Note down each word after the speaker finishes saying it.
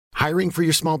Hiring for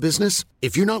your small business?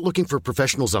 If you're not looking for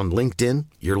professionals on LinkedIn,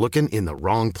 you're looking in the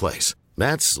wrong place.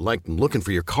 That's like looking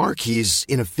for your car keys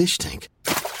in a fish tank.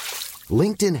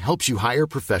 LinkedIn helps you hire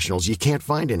professionals you can't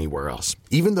find anywhere else,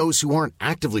 even those who aren't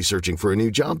actively searching for a new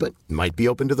job but might be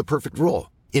open to the perfect role.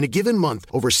 In a given month,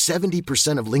 over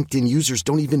 70% of LinkedIn users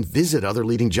don't even visit other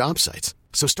leading job sites.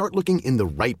 So start looking in the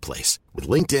right place. With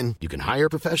LinkedIn, you can hire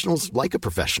professionals like a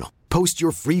professional. Post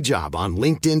your free job on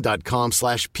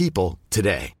linkedin.com/people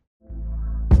today.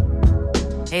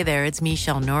 Hey there, it's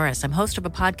Michelle Norris. I'm host of a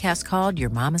podcast called Your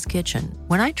Mama's Kitchen.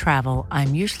 When I travel,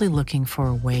 I'm usually looking for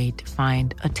a way to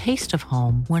find a taste of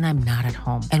home when I'm not at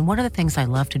home. And one of the things I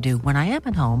love to do when I am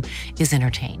at home is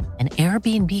entertain. And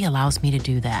Airbnb allows me to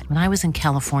do that. When I was in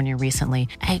California recently,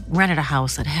 I rented a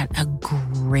house that had a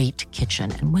great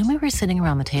kitchen. And when we were sitting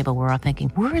around the table, we're all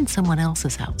thinking, we're in someone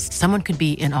else's house. Someone could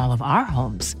be in all of our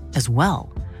homes as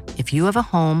well. If you have a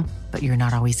home, but you're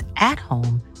not always at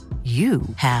home, you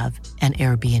have an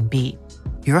Airbnb.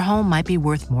 Your home might be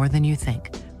worth more than you think.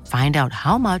 Find out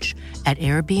how much at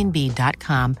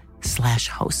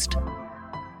airbnb.com/host.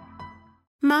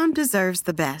 Mom deserves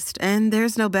the best, and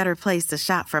there's no better place to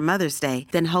shop for Mother's Day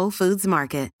than Whole Foods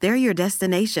Market. They're your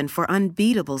destination for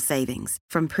unbeatable savings,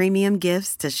 from premium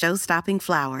gifts to show-stopping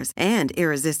flowers and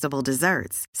irresistible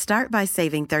desserts. Start by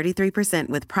saving 33%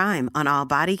 with Prime on all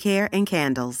body care and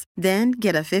candles. Then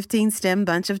get a 15-stem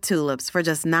bunch of tulips for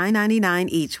just $9.99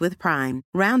 each with Prime.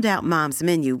 Round out Mom's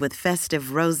menu with festive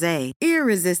rosé,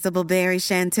 irresistible berry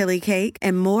chantilly cake,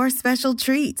 and more special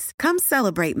treats. Come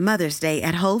celebrate Mother's Day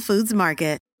at Whole Foods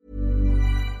Market.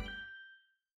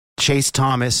 Chase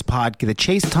Thomas the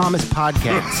Chase Thomas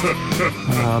podcast.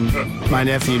 My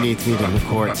nephew needs me to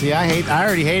record. See, I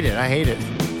already hate it. I hate it.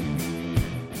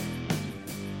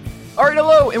 All right,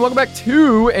 hello, and welcome back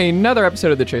to another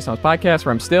episode of the Chase Thomas podcast,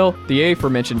 where I'm still the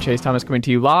aforementioned Chase Thomas, coming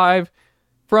to you live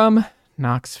from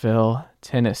Knoxville,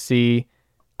 Tennessee.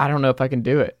 I don't know if I can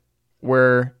do it.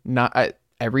 We're not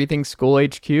everything school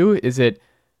HQ. Is it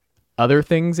other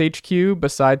things HQ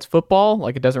besides football?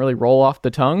 Like, it doesn't really roll off the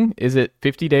tongue. Is it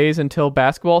 50 days until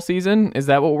basketball season? Is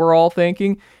that what we're all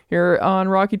thinking here on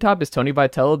Rocky Top? Is Tony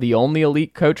Vitello the only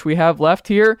elite coach we have left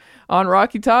here on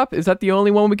Rocky Top? Is that the only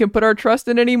one we can put our trust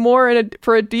in anymore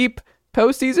for a deep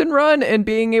postseason run and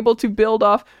being able to build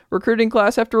off recruiting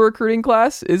class after recruiting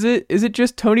class? Is it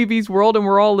just Tony V's world and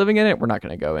we're all living in it? We're not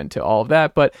going to go into all of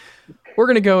that, but we're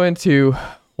going to go into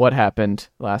what happened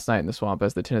last night in the Swamp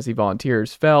as the Tennessee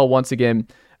Volunteers fell once again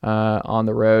on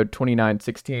the road,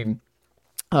 29-16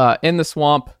 in the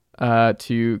Swamp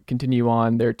to continue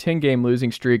on their 10-game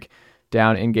losing streak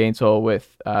down in Gainesville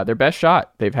with their best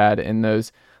shot they've had in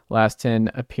those last 10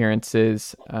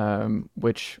 appearances,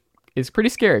 which is pretty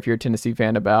scary if you're a Tennessee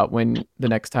fan about when the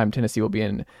next time Tennessee will be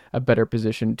in a better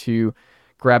position to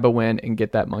grab a win and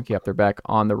get that monkey off their back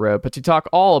on the road. But to talk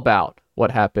all about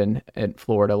what happened in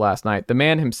Florida last night, the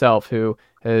man himself who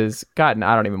has gotten,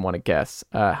 I don't even want to guess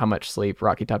how much sleep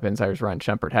Rocky Top Insider's Ryan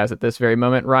Shumpert has at this very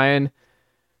moment. Ryan,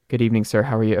 good evening, sir.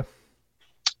 How are you?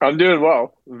 I'm doing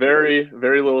well. Very,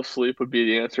 very little sleep would be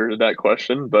the answer to that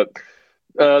question, but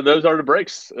those are the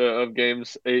breaks of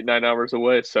games 8-9 hours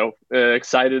away. So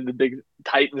excited the big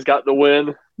Titans got the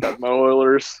win. Got my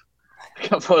Oilers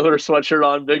sweatshirt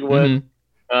on, big win.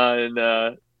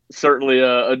 And certainly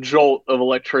a jolt of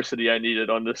electricity I needed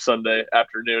on this Sunday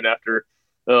afternoon after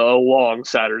a long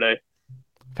Saturday.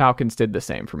 Falcons did the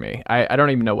same for me. I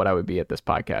don't even know what I would be at this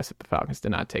podcast if the Falcons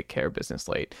did not take care of business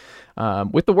late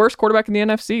with the worst quarterback in the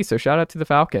NFC. So shout out to the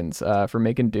Falcons for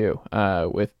making do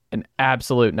with an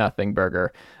absolute nothing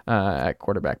burger at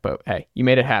quarterback. But hey, you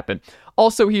made it happen.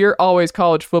 Also here, always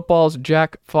college football's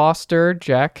Jack Foster.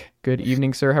 Jack, good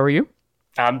evening, sir. How are you?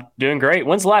 I'm doing great.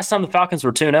 When's the last time the Falcons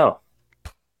were 2-0?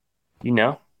 You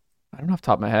know? I don't know off the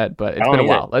top of my head, but it's been a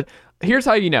while. Here's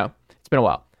how you know. It's been a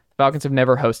while. Falcons have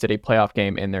never hosted a playoff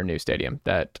game in their new stadium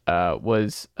that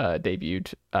was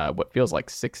debuted, what feels like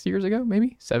 6 years ago,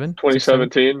 maybe? 7?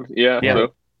 2017, yeah.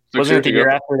 So wasn't it the year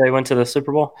after they went to the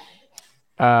Super Bowl?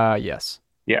 Yes.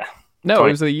 Yeah. No, it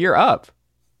was the year up.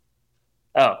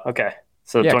 Oh, okay.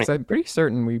 So yeah, because I'm pretty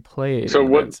certain we played. So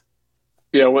wouldn't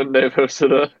they have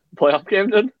hosted a playoff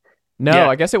game then? No, yeah.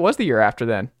 I guess it was the year after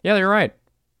then. Yeah, you're right.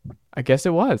 I guess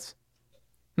it was.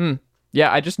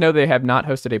 Yeah, I just know they have not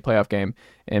hosted a playoff game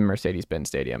in Mercedes-Benz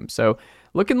Stadium. So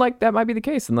looking like that might be the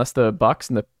case, unless the Bucs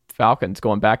and the Falcons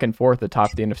going back and forth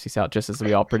atop the NFC South, just as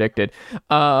we all predicted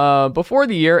before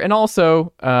the year. And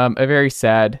also a very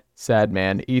sad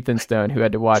man, Ethan Stone, who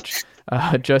had to watch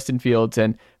Justin Fields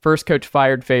and first coach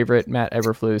fired favorite Matt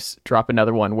Eberflus drop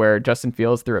another one where Justin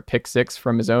Fields threw a pick six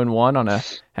from his own one on a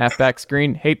halfback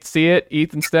screen. Hate to see it.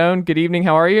 Ethan Stone, good evening.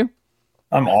 How are you?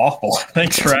 I'm awful.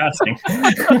 Thanks for asking.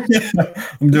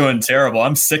 I'm doing terrible.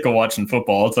 I'm sick of watching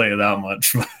football. I'll tell you that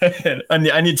much.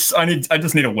 I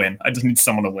just need a win. I just need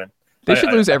someone to win. They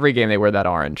should lose every game they wear that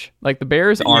orange. Like the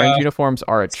Bears' orange uniforms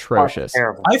are atrocious.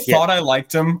 I thought I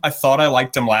liked them. I thought I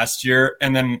liked them last year,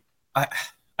 and then I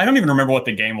don't even remember what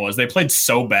the game was. They played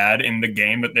so bad in the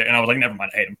game, and I was like, never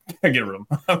mind, I hate them. Get rid of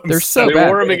them. They're so bad. They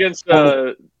wore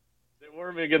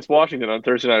them against Washington on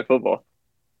Thursday Night Football.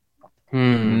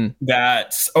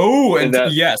 Yes,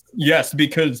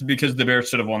 because the Bears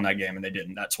should have won that game and they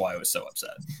didn't. That's why I was so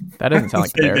upset. That doesn't sound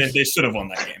like the Bears. They should have won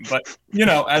that game, but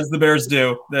as the Bears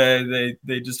do,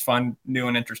 they just find new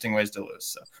and interesting ways to lose.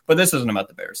 So, but this isn't about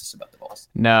the Bears; it's about the Vols.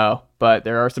 No, but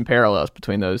there are some parallels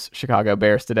between those Chicago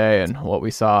Bears today and what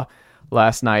we saw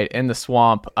last night in the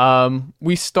Swamp.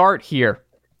 We start here,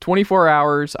 24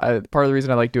 hours. Part of the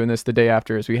reason I like doing this the day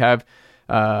after is we have.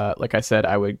 Like I said,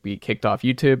 I would be kicked off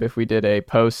YouTube if we did a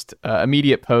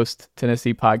immediate post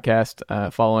Tennessee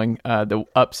podcast following the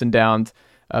ups and downs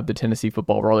of the Tennessee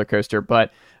football roller coaster.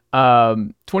 But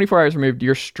 24 hours removed,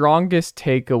 your strongest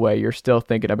takeaway you're still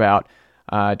thinking about,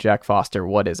 Jack Foster,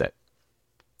 what is it?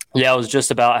 Yeah, it was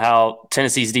just about how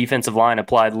Tennessee's defensive line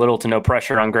applied little to no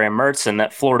pressure on Graham Mertz, and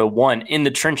that Florida won in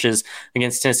the trenches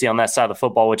against Tennessee on that side of the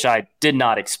football, which I did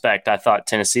not expect. I thought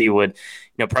Tennessee would,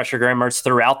 pressure Graham Mertz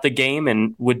throughout the game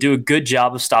and would do a good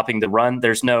job of stopping the run.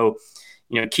 There's no,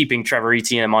 keeping Trevor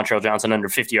Etienne and Montrell Johnson under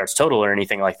 50 yards total or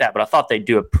anything like that, but I thought they'd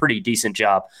do a pretty decent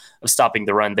job of stopping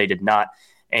the run. They did not.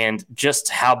 And just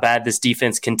how bad this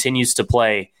defense continues to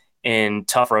play in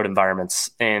tough road environments.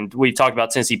 And we talked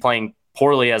about Tennessee playing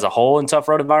poorly as a whole in tough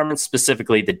road environments.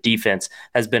 Specifically, the defense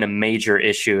has been a major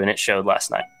issue, and it showed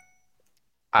last night.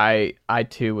 I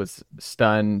too was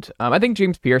stunned. I think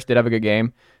James Pierce did have a good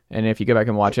game, and if you go back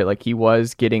and watch it, he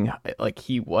was getting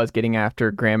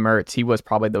after Graham Mertz. He was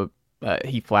probably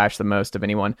he flashed the most of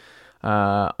anyone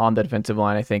on the defensive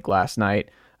line, I think, last night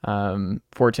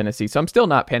for Tennessee. So I'm still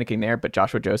not panicking there. But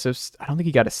Joshua Josephs, I don't think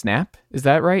he got a snap. Is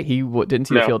that right? He didn't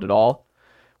see the field at all,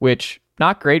 which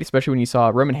not great, especially when you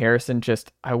saw Roman Harrison.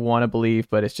 Just I want to believe,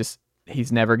 but it's just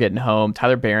he's never getting home.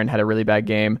 Tyler Barron had a really bad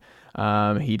game.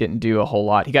 He didn't do a whole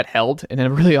lot. He got held in a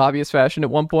really obvious fashion at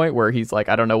one point where he's like,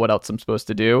 I don't know what else I'm supposed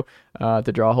to do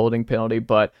to draw a holding penalty.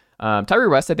 But Tyree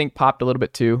West, I think, popped a little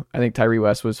bit too. I think Tyree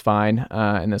West was fine.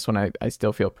 In this one, I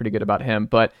still feel pretty good about him.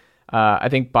 But I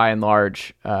think by and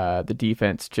large, the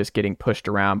defense just getting pushed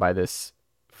around by this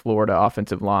Florida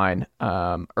offensive line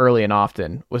early and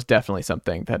often was definitely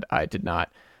something that I did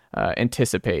not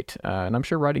anticipate. And I'm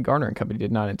sure Rodney Garner and company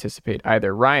did not anticipate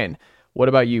either. Ryan, what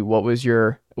about you? What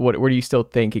are you still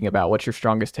thinking about? What's your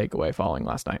strongest takeaway following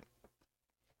last night?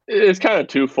 It's kind of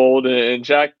twofold. And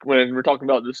Jack, when we're talking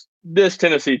about this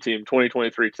Tennessee team,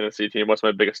 2023 Tennessee team, what's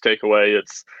my biggest takeaway?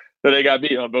 It's that they got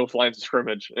beat on both lines of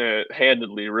scrimmage,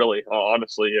 handedly, really,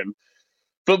 honestly. And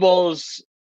there's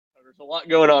a lot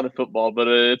going on in football, but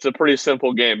it's a pretty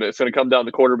simple game. It's going to come down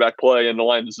to quarterback play and the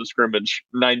lines of scrimmage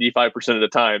 95% of the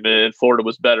time. And Florida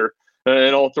was better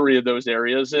in all three of those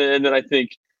areas. And then I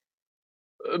think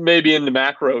maybe in the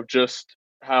macro, just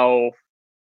how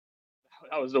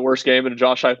that was the worst game in the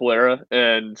Josh Heupel era,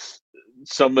 and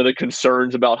some of the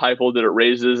concerns about Heupel that it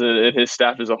raises and his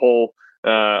staff as a whole.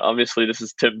 Obviously, this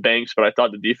is Tim Banks, but I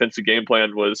thought the defensive game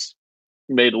plan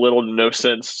made little to no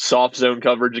sense. Soft zone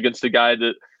coverage against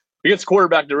against a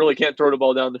quarterback that really can't throw the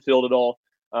ball down the field at all.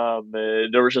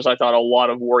 There was just, I thought, a lot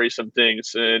of worrisome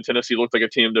things, and Tennessee looked like a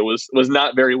team that was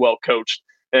not very well coached.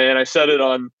 And I said it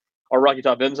on our Rocky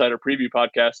Top Insider preview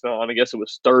podcast on, I guess it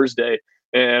was Thursday,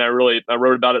 and I wrote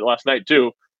about it last night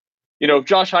too. If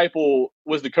Josh Heupel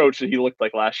was the coach that he looked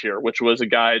like last year, which was a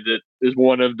guy that is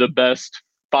one of the best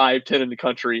 5-10 in the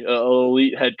country,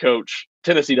 elite head coach,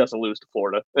 Tennessee doesn't lose to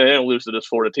Florida. They don't lose to this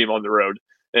Florida team on the road.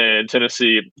 And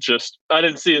Tennessee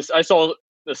I saw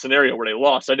a scenario where they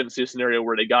lost. I didn't see a scenario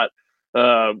where they got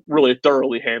really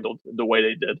thoroughly handled the way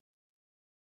they did.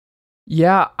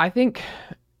 Yeah, I think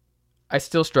I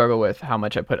still struggle with how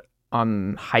much I put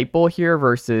on Heupel here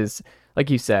versus, like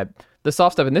you said, the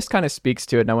soft stuff. And this kind of speaks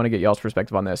to it, and I want to get y'all's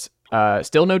perspective on this.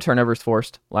 Still no turnovers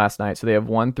forced last night, so they have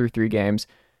 1 through 3 games.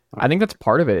 I think that's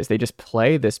part of it, is they just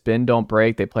play this bend, don't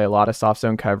break. They play a lot of soft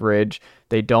zone coverage.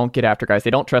 They don't get after guys. They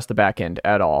don't trust the back end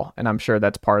at all. And I'm sure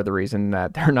that's part of the reason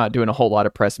that they're not doing a whole lot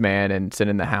of press man and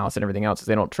sitting in the house and everything else, is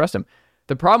they don't trust him.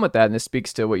 The problem with that, and this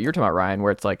speaks to what you're talking about, Ryan,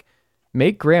 where it's like,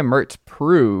 make Graham Mertz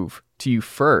prove to you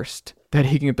first that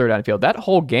he can throw downfield. That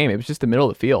whole game, it was just the middle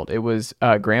of the field. It was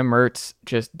Graham Mertz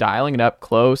just dialing it up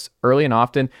close, early and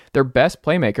often. Their best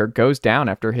playmaker goes down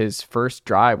after his first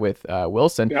drive with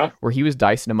Wilson, where he was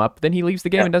dicing him up. Then he leaves the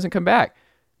game and doesn't come back.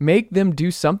 make them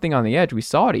do something on the edge. We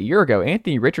saw it a year ago.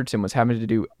 Anthony Richardson was having to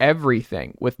do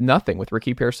everything with nothing with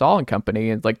Ricky Pearsall and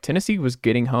company. And like Tennessee was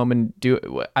getting home and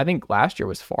I think last year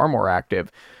was far more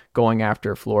active going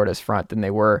after Florida's front than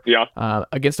they were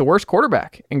against the worst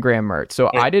quarterback in Graham Mertz. So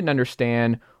I didn't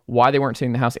understand why they weren't sitting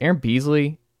in the house. Aaron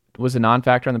Beasley was a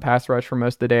non-factor on the pass rush for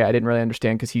most of the day. I didn't really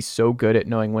understand because he's so good at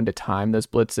knowing when to time those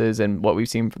blitzes and what we've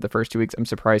seen for the first 2 weeks. I'm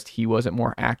surprised he wasn't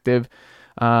more active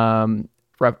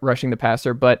rushing the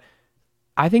passer. But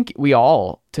I think we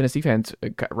all, Tennessee fans,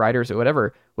 writers or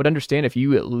whatever, would understand if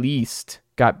you at least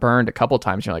got burned a couple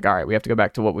times. You're like, all right, we have to go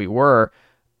back to what we were.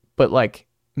 But like,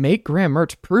 make Graham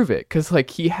Mertz prove it, because like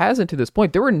he hasn't to this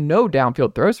point. There were no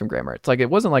downfield throws from Graham Mertz. Like it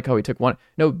wasn't like, oh, he took one.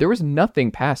 No, there was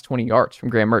nothing past 20 yards from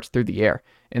Graham Mertz through the air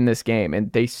in this game,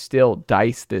 and they still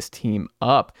diced this team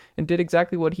up and did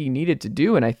exactly what he needed to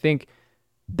do. And I think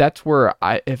that's where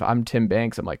if I'm Tim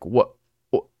Banks, I'm like, what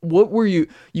were you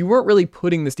weren't really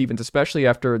putting this defense, especially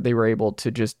after they were able to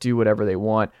just do whatever they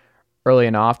want early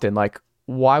and often. Like,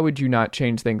 why would you not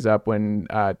change things up when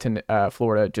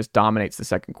Florida just dominates the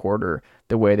second quarter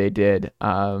the way they did,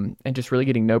 and just really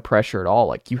getting no pressure at all?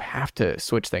 Like, you have to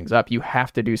switch things up. You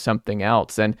have to do something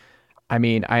else. And I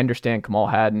mean, I understand Kamal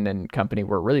Hadden and company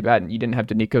were really bad, and you didn't have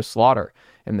Danico Slaughter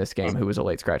in this game, who was a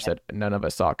late scratch that none of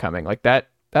us saw coming. Like that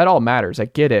all matters. I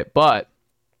get it, but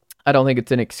I don't think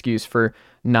it's an excuse for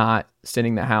not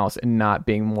sitting the house and not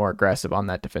being more aggressive on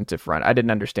that defensive front. I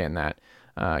didn't understand that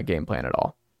game plan at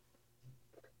all.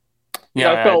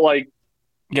 Yeah, I felt like...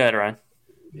 Go ahead, Ryan.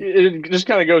 It just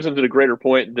kind of goes into the greater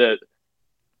point that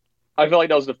I feel like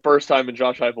that was the first time in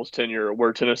Josh Heupel's tenure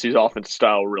where Tennessee's offensive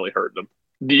style really hurt them.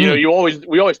 You know,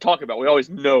 we always talk about, we always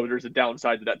know there's a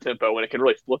downside to that tempo and it can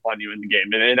really flip on you in the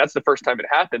game. And that's the first time it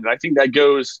happened. And I think that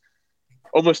goes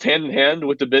almost hand in hand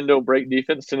with the bend don't break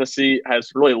defense Tennessee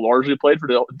has really largely played for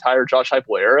the entire Josh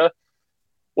Heupel era.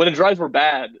 When the drives were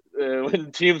bad,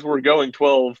 when teams were going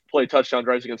 12 play touchdown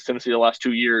drives against Tennessee the last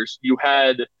 2 years, you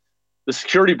had the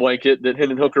security blanket that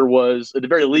Hendon Hooker was at the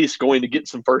very least going to get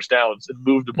some first downs and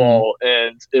move the ball,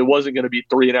 and it wasn't going to be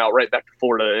 3 and out right back to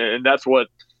Florida. And that's what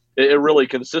it really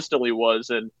consistently was.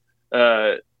 And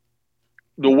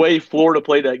the way Florida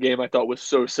played that game, I thought, was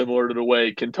so similar to the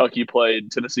way Kentucky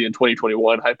played Tennessee in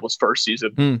 2021, Heupel's first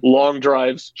season. Long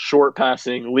drives, short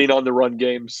passing, lean on the run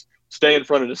games, stay in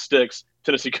front of the sticks.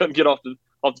 Tennessee couldn't get off the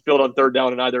field on third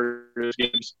down in either of those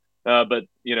games. But,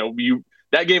 you know,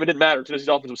 that game, it didn't matter. Tennessee's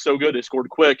offense was so good. They scored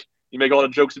quick. You make all the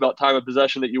jokes about time of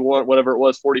possession that you want, whatever it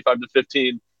was,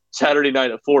 45-15. Saturday night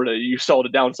at Florida, you saw the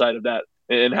downside of that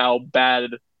and how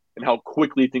bad and how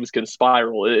quickly things can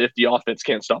spiral if the offense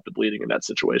can't stop the bleeding in that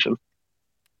situation.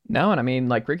 No, and I mean,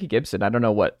 like Ricky Gibson, I don't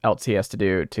know what else he has to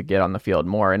do to get on the field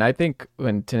more. And I think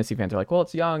when Tennessee fans are like, well,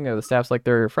 it's young, the staff's like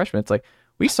they're freshmen, it's like,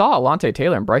 we saw Alontae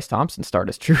Taylor and Bryce Thompson start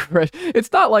as true freshmen.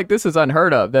 It's not like this is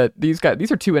unheard of that these are 2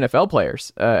 NFL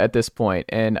players at this point.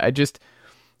 And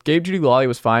Gabe Jeudy-Lally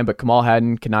was fine, but Kamal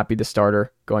Hadden cannot be the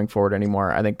starter going forward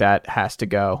anymore. I think that has to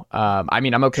go. I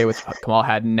mean, I'm okay with Kamal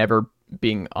Hadden never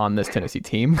being on this Tennessee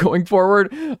team going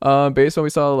forward. Based on what we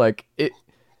saw, like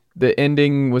the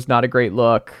ending was not a great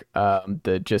look.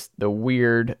 The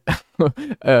weird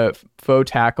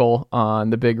faux tackle on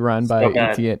the big run by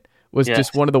Etienne was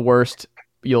just one of the worst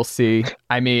you'll see.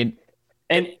 I mean,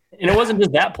 and it wasn't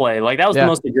just that play. Like that was the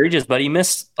most egregious, but he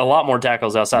missed a lot more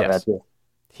tackles outside of that too.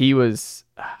 He was.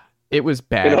 It was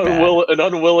bad. An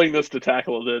unwillingness to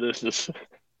tackle it is just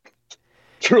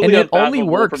truly. And it only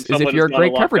works is if you're a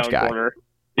great coverage guy,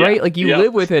 right? Like you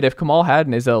live with it. If Kamal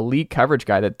Hadden is an elite coverage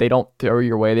guy, that they don't throw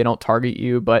your way, they don't target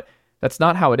you, but that's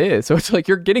not how it is. So it's like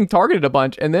you're getting targeted a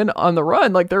bunch, and then on the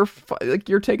run, like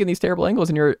you're taking these terrible angles,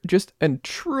 and you're just a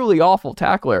truly awful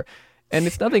tackler. And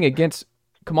it's nothing against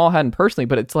Kamal Hadden personally,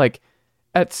 but it's like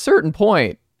at a certain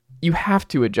point you have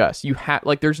to adjust. You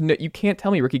can't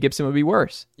tell me Ricky Gibson would be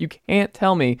worse. You can't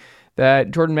tell me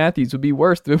that Jordan Matthews would be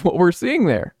worse than what we're seeing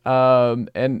there.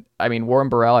 And I mean, Warren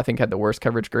Burrell, I think, had the worst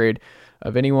coverage grade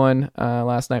of anyone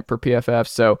last night for PFF.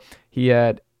 So he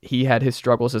had his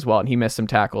struggles as well, and he missed some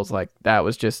tackles. Like that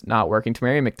was just not working.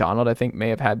 Tamarion McDonald, I think, may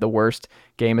have had the worst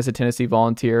game as a Tennessee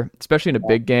Volunteer, especially in a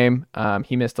big game.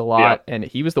 He missed a lot, and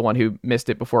he was the one who missed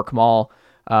it before Kamal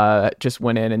just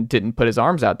went in and didn't put his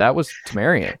arms out. That was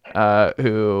Tamarion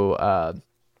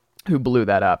who blew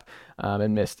that up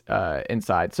and missed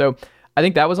inside. So I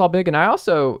think that was all big. And I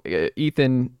also,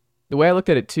 Ethan, the way I looked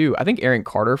at it too, I think Aaron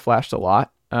Carter flashed a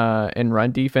lot in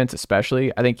run defense,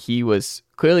 especially. I think he was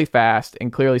clearly fast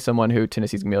and clearly someone who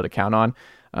Tennessee's going to be able to count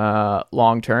on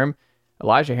long term.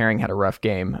 Elijah Herring had a rough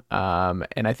game,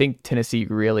 and I think Tennessee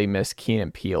really missed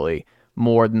Keenan Peely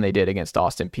more than they did against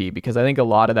Austin Peay, because I think a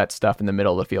lot of that stuff in the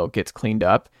middle of the field gets cleaned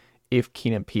up if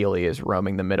Keenan Peely is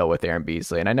roaming the middle with Aaron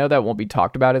Beasley. And I know that won't be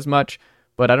talked about as much,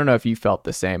 but I don't know if you felt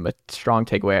the same. A strong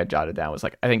takeaway I jotted down was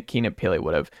like, I think Keenan Peely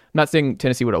would have, I'm not saying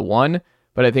Tennessee would have won,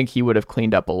 but I think he would have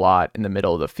cleaned up a lot in the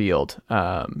middle of the field,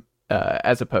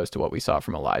 as opposed to what we saw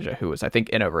from Elijah, who was, I think,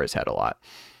 in over his head a lot.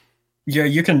 Yeah,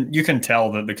 you can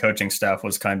tell that the coaching staff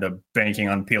was kind of banking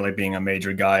on Peely being a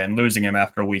major guy and losing him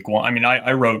after week one. I mean, I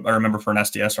remember for an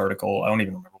SDS article, I don't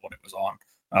even remember what it was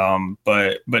on,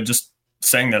 but just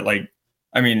saying that, like,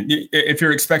 I mean, if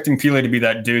you're expecting Peely to be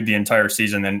that dude the entire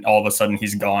season, then all of a sudden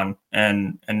he's gone,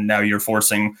 and now you're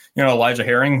forcing, Elijah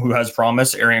Herring, who has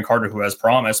promise, Arian Carter, who has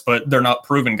promise, but they're not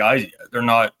proven guys yet. They're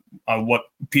not what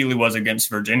Peely was against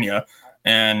Virginia,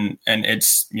 and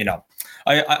it's,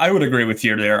 I would agree with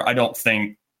you there. I don't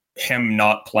think him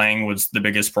not playing was the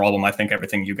biggest problem. I think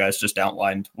everything you guys just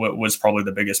outlined was probably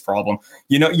the biggest problem.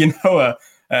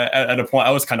 At a point,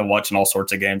 I was kind of watching all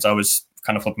sorts of games. I was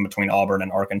kind of flipping between Auburn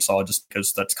and Arkansas just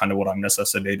because that's kind of what I'm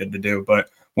necessitated to do. But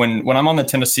when I'm on the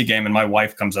Tennessee game and my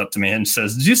wife comes up to me and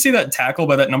says, "Did you see that tackle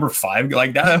by that number 5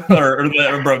 like that?"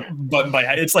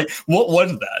 It's like, what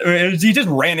was that? He just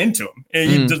ran into him.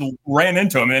 He just ran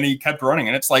into him and he kept running.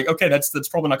 And it's like, okay, that's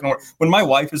probably not going to work. When my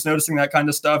wife is noticing that kind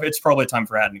of stuff, it's probably time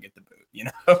for Haddon to get the boot.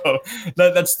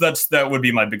 That would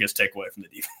be my biggest takeaway from the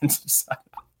defensive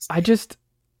side.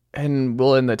 And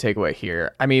we'll end the takeaway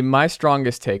here. I mean, my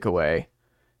strongest takeaway,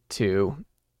 too,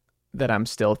 that I'm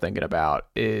still thinking about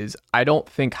is I don't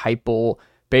think Heupel,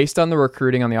 based on the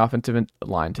recruiting on the offensive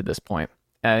line to this point,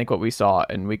 and I think what we saw,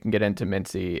 and we can get into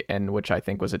Mincy, and which I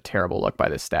think was a terrible look by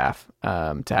the staff,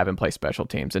 to have him play special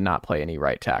teams and not play any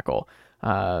right tackle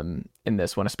in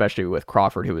this one, especially with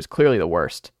Crawford, who was clearly the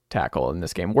worst tackle in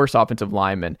this game, worst offensive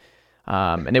lineman.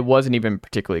 And it wasn't even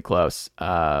particularly close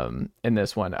in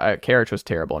this one. Karich was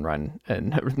terrible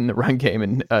in the run game,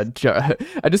 and I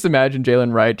just imagine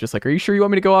Jalen Wright just like, "Are you sure you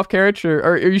want me to go off Karich? Or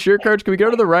are you sure, Coach? Can we go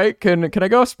to the right? Can I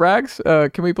go off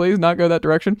Sprags? Can we please not go that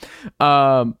direction?"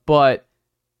 But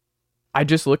I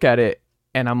just look at it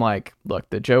and I'm like, look,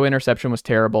 the Joe interception was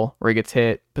terrible where he gets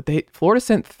hit, but Florida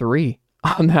sent 3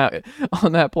 on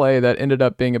that play that ended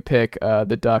up being a pick,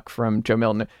 the duck from Joe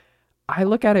Milton. I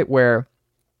look at it where,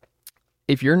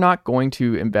 if you're not going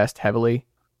to invest heavily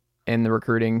in the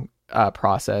recruiting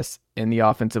process, in the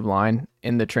offensive line,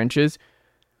 in the trenches,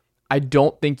 I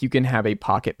don't think you can have a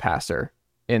pocket passer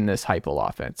in this Heupel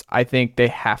offense. I think they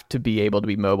have to be able to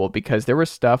be mobile, because there was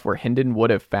stuff where Hendon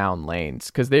would have found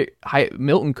lanes, because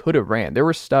Milton could have ran. There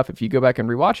was stuff, if you go back and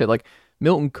rewatch it, like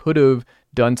Milton could have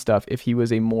done stuff if he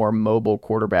was a more mobile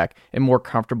quarterback and more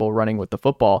comfortable running with the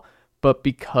football. But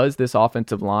because this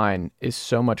offensive line is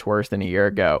so much worse than a year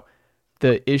ago,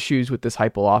 the issues with this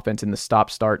Heupel offense and the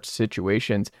stop-start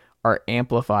situations are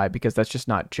amplified, because that's just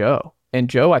not Joe. And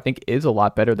Joe, I think, is a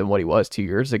lot better than what he was 2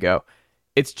 years ago.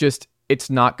 It's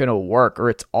not going to work, or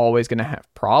it's always going to have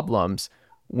problems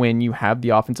when you have the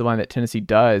offensive line that Tennessee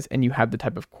does, and you have the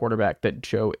type of quarterback that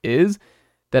Joe is,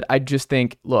 that I just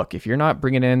think, look, if you're not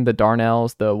bringing in the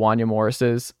Darnells, the Wanya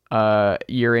Morrises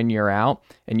year in, year out,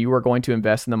 and you are going to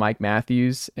invest in the Mike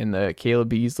Matthews and the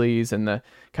Caleb Beasleys and the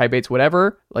Kai Bates,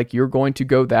 whatever, like you're going to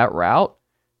go that route,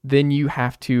 then you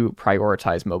have to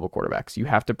prioritize mobile quarterbacks. You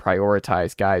have to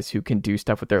prioritize guys who can do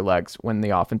stuff with their legs when the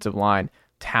offensive line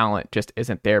talent just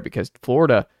isn't there, because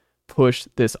Florida pushed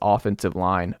this offensive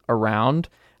line around.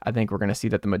 I think we're going to see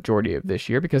that the majority of this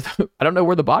year, because I don't know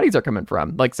where the bodies are coming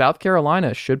from. Like South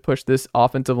Carolina should push this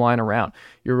offensive line around.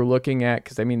 You're looking at,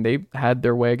 because I mean, they had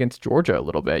their way against Georgia a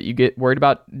little bit. You get worried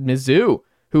about Mizzou,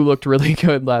 who looked really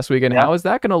good last week. And how is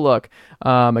that going to look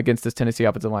against this Tennessee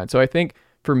offensive line? So I think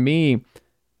for me,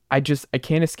 I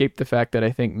can't escape the fact that I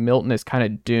think Milton is kind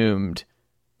of doomed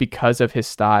because of his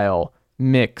style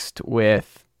mixed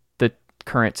with the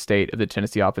current state of the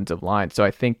Tennessee offensive line. So I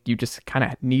think you just kind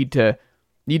of need to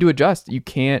adjust. You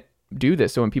can't do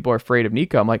this. So when people are afraid of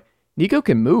Nico, I'm like, Nico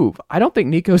can move. I don't think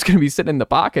Nico's going to be sitting in the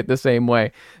pocket the same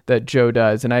way that Joe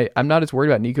does. And I'm not as worried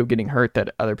about Nico getting hurt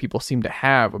that other people seem to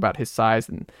have about his size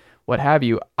and what have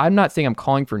you. I'm not saying I'm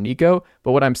calling for Nico,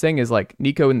 but what I'm saying is, like,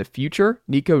 Nico in the future,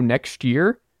 Nico next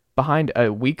year behind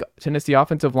a weak Tennessee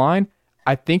offensive line,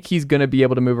 I think he's going to be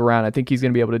able to move around. I think he's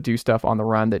going to be able to do stuff on the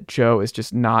run that Joe is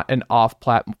just not an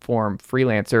off-platform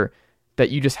freelancer that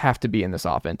you just have to be in this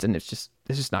offense, and it's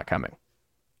just not coming.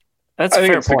 That's a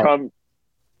fair point.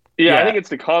 I think it's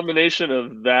the combination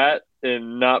of that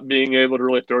and not being able to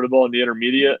really throw the ball in the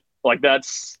intermediate. Like,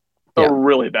 that's a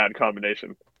really bad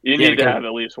combination. You need to have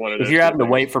at least one of those. If you're having to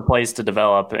wait for plays to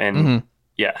develop, and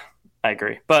I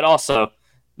agree. But also,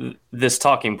 this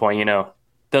talking point,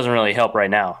 doesn't really help right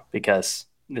now, because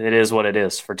it is what it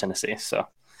is for Tennessee. So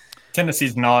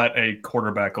Tennessee's not a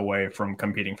quarterback away from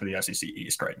competing for the SEC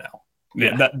East right now.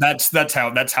 Yeah.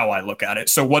 That's how I look at it.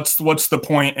 So what's the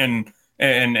point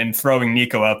in throwing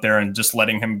Nico out there and just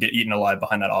letting him get eaten alive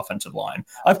behind that offensive line?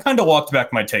 I've kind of walked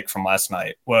back my take from last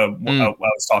night. I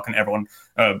was talking to everyone.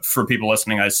 For people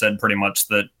listening, I said pretty much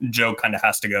that Joe kind of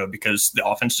has to go because the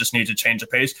offense just needs to change the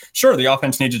pace. Sure, the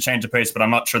offense needs to change the pace, but I'm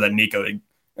not sure that Nico.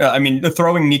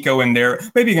 Throwing Nico in there,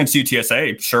 maybe against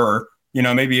UTSA, sure.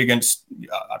 Maybe against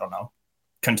I don't know,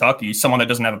 Kentucky, someone that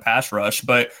doesn't have a pass rush.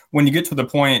 But when you get to the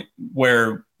point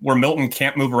where Milton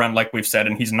can't move around, like we've said,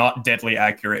 and he's not deadly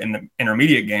accurate in the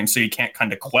intermediate game, so you can't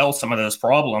kind of quell some of those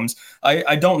problems,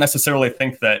 I don't necessarily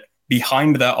think that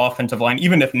behind that offensive line,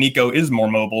 even if Nico is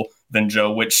more mobile than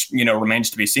Joe, which, remains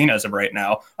to be seen as of right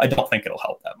now, I don't think it'll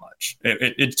help that much.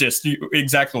 It's just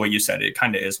exactly what you said. It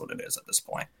kind of is what it is at this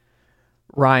point.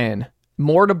 Ryan,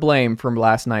 more to blame from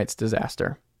last night's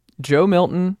disaster. Joe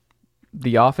Milton,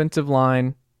 the offensive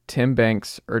line, Tim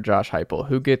Banks, or Josh Heupel?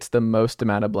 Who gets the most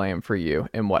amount of blame for you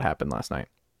and what happened last night?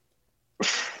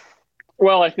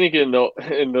 Well, I think in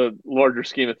the larger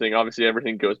scheme of things, obviously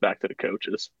everything goes back to the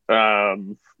coaches.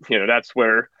 That's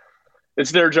where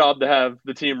it's their job to have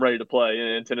the team ready to play.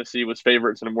 And Tennessee was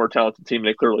favorites and a more talented team.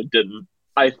 They clearly didn't.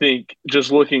 I think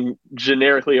just looking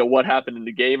generically at what happened in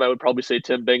the game, I would probably say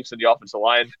Tim Banks and the offensive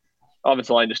line.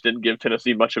 Offensive line just didn't give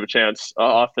Tennessee much of a chance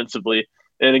offensively.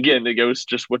 And again, it goes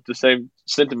just with the same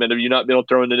sentiment of you not being able to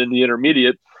throw it in the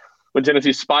intermediate. When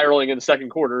Tennessee's spiraling in the second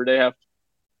quarter, they have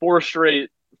 4 straight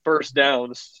first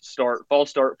downs false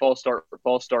start,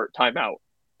 timeout,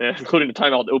 including the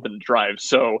timeout to open the drive.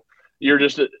 So you're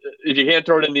just, if you can't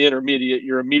throw it in the intermediate,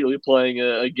 you're immediately playing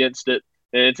against it.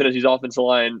 And Tennessee's offensive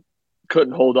line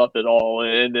couldn't hold up at all.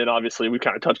 And then obviously we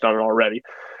kind of touched on it already.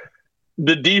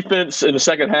 The defense in the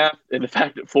second half and the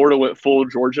fact that Florida went full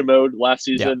Georgia mode last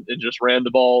season and just ran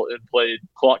the ball and played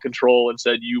clock control and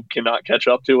said, you cannot catch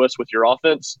up to us with your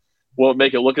offense, won't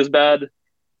make it look as bad.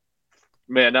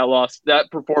 Man, that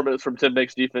performance from Tim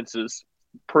Banks' defense is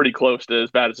pretty close to as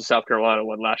bad as the South Carolina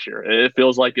one last year. It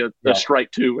feels like a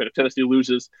strike two. And if Tennessee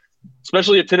loses,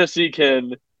 especially if Tennessee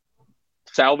can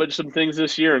salvage some things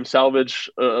this year and salvage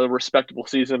a respectable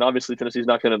season. Obviously, Tennessee's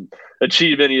not going to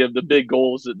achieve any of the big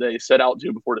goals that they set out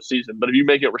to before the season. But if you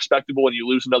make it respectable and you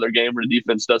lose another game where the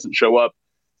defense doesn't show up,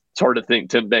 it's hard to think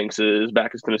Tim Banks is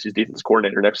back as Tennessee's defense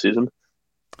coordinator next season.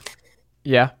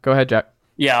 Yeah, go ahead, Jack.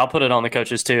 Yeah, I'll put it on the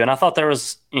coaches too. And I thought there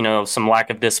was, some lack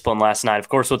of discipline last night, of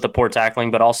course, with the poor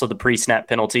tackling, but also the pre-snap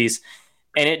penalties.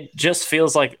 And it just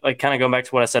feels like kind of going back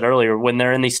to what I said earlier, when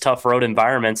they're in these tough road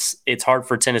environments, it's hard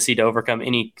for Tennessee to overcome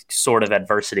any sort of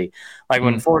adversity. Like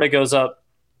when Florida goes up,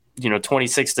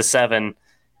 26-7,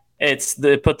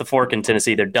 they put the fork in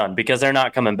Tennessee. They're done because they're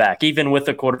not coming back. Even with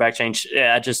the quarterback change,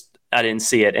 I didn't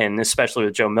see it. And especially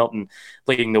with Joe Milton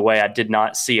leading the way, I did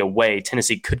not see a way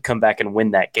Tennessee could come back and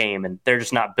win that game. And they're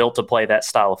just not built to play that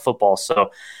style of football.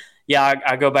 So, yeah,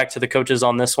 I go back to the coaches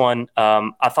on this one.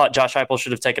 I thought Josh Heupel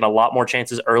should have taken a lot more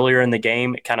chances earlier in the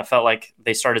game. It kind of felt like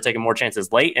they started taking more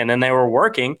chances late, and then they were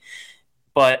working,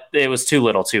 but it was too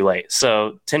little too late.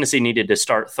 So Tennessee needed to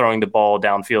start throwing the ball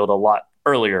downfield a lot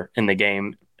earlier in the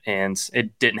game, and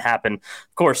it didn't happen.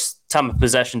 Of course, time of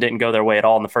possession didn't go their way at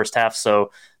all in the first half,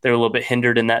 so they were a little bit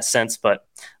hindered in that sense, but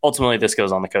ultimately this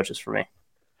goes on the coaches for me.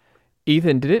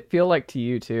 Ethan, did it feel like to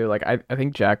you too? Like I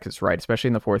think Jack is right, especially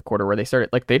in the fourth quarter where they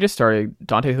just started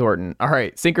Dante Thornton. All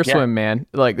right, sink or swim, man.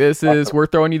 Like we're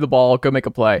throwing you the ball, go make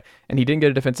a play. And he didn't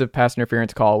get a defensive pass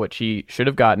interference call, which he should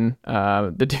have gotten.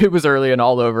 The dude was early and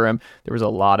all over him. There was a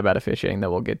lot about officiating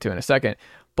that we'll get to in a second.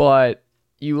 But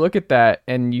you look at that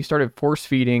and you started force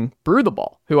feeding Brew the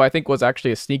ball, who I think was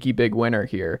actually a sneaky big winner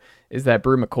here, is that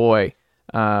Brew McCoy.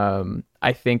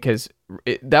 I think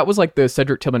that was like the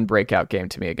Cedric Tillman breakout game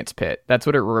to me against Pitt. That's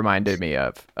what it reminded me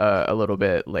of a little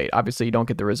bit late. Obviously, you don't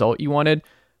get the result you wanted,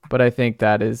 but I think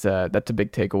that's a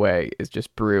big takeaway. Is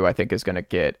just Brew, I think, is going to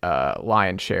get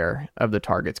lion's share of the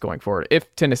targets going forward.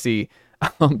 If Tennessee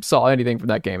saw anything from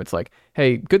that game, it's like,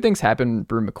 hey, good things happen.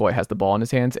 Brew McCoy has the ball in his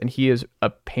hands, and he is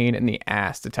a pain in the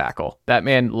ass to tackle. That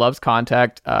man loves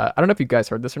contact. I don't know if you guys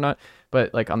heard this or not,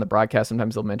 but like on the broadcast,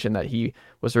 sometimes they'll mention that he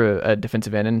was a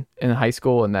defensive end in high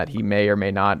school, and that he may or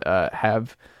may not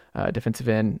have defensive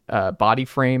end body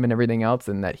frame and everything else,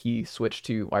 and that he switched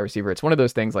to wide receiver. It's one of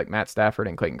those things like Matt Stafford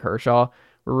and Clayton Kershaw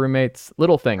were roommates.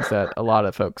 Little things that a lot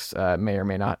of folks may or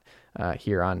may not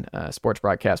hear on sports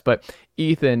broadcasts. But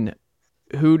Ethan,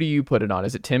 who do you put it on?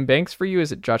 Is it Tim Banks for you?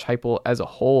 Is it Josh Heupel as a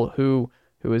whole? Who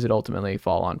is it ultimately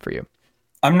fall on for you?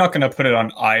 I'm not going to put it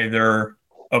on either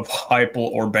Heupel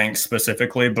or Banks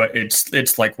specifically, but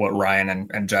it's like what Ryan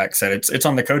and Jack said. It's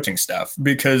on the coaching staff,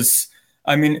 because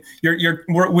I mean,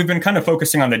 we've been kind of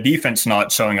focusing on the defense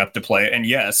not showing up to play, and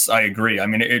yes, I agree. I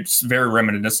mean, it's very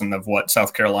reminiscent of what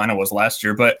South Carolina was last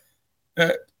year. But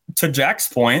to Jack's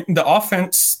point, the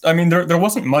offense, I mean, there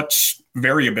wasn't much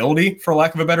variability, for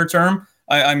lack of a better term.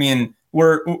 I mean,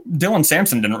 where Dylan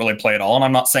Sampson didn't really play at all, and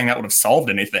I'm not saying that would have solved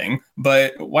anything,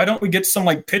 but why don't we get some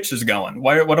like pitches going?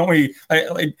 Why don't we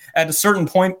at a certain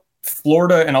point,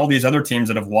 Florida and all these other teams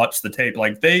that have watched the tape,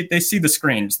 like they see the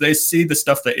screens, they see the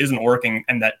stuff that isn't working,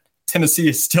 and that Tennessee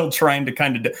is still trying to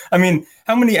kind of I mean,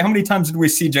 how many times did we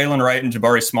see Jalen Wright and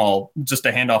Jabari Small just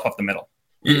a handoff off the middle?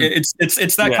 It's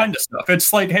that kind of stuff.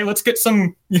 It's like, hey, let's get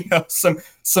some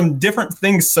different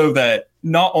things, so that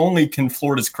not only can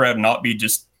Florida's crowd not be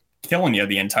just killing you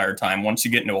the entire time once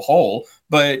you get into a hole,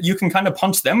 but you can kind of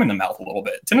punch them in the mouth a little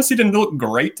bit. Tennessee didn't look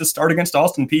great to start against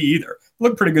Austin Peay either. It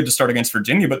looked pretty good to start against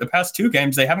Virginia, but the past 2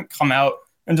 games, they haven't come out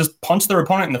and just punched their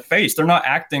opponent in the face. They're not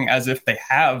acting as if they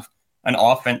have an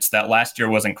offense that last year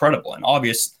was incredible. And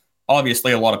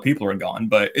obviously a lot of people are gone,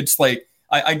 but it's like,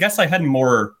 I guess I had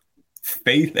more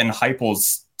faith in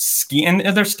Heupel's scheme,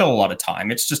 and there's still a lot of time.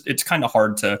 It's kind of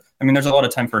hard to, I mean, there's a lot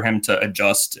of time for him to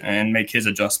adjust and make his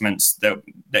adjustments that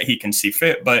he can see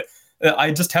fit. But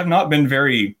I just have not been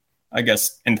very, I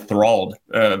guess, enthralled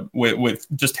with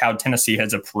just how Tennessee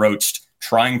has approached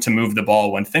trying to move the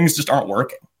ball when things just aren't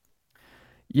working.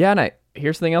 Yeah, and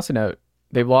here's something else to note.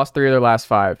 They've lost 3 of their last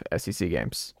 5 SEC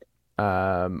games.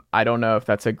 I don't know if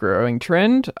that's a growing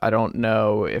trend. I don't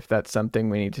know if that's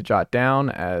something we need to jot down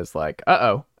as like,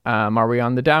 are we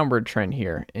on the downward trend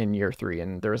here in year 3?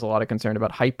 And there was a lot of concern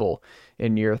about Heupel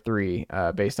in year 3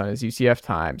 based on his UCF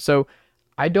time. So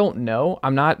I don't know.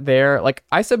 I'm not there. Like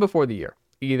I said before the year,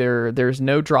 either there's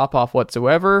no drop off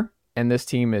whatsoever and this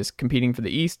team is competing for the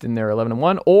East and they're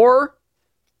 11-1, or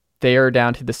they are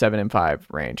down to the 7-5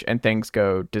 range and things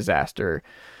go disaster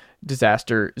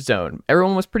zone.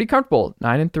 Everyone was pretty comfortable.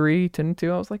 9-3,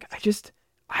 10-2. I was like,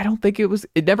 I don't think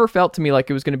it never felt to me like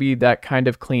it was going to be that kind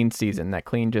of clean season, that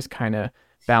clean, just kind of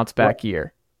bounce back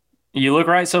year. You look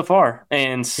right so far.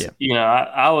 And,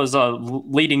 I was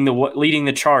leading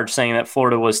the charge saying that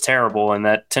Florida was terrible and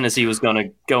that Tennessee was going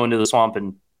to go into the swamp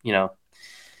and,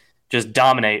 just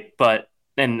dominate.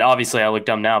 And obviously I look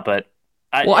dumb now, but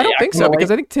I don't think so,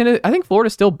 because I think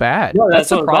Florida's still bad. No, that's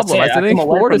the problem. I think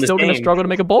Florida's still going to struggle to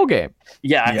make a bowl game.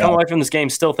 Yeah, I come away from this game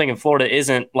still thinking Florida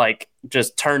isn't like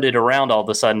just turned it around all of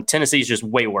a sudden. Tennessee's just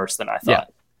way worse than I thought. Yeah.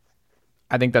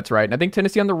 I think that's right. And I think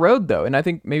Tennessee on the road, though, and I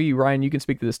think maybe, Ryan, you can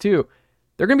speak to this too,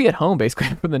 they're going to be at home basically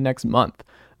for the next month.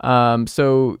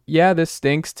 So, yeah, this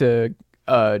stinks to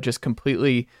just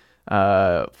completely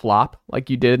flop like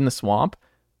you did in the swamp.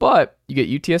 But you get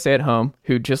UTSA at home,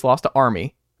 who just lost to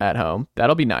Army at home.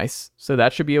 That'll be nice. So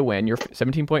that should be a win. You're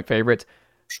 17-point favorites.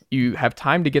 You have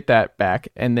time to get that back.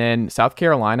 And then South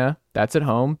Carolina, that's at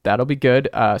home. That'll be good.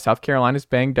 South Carolina's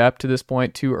banged up to this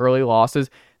point. 2 early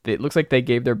losses. It looks like they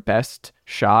gave their best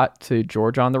shot to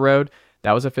Georgia on the road.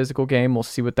 That was a physical game. We'll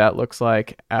see what that looks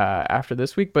like after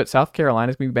this week. But South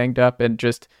Carolina's going to be banged up, and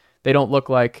just they don't look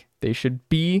like they should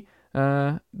be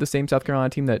the same South Carolina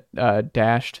team that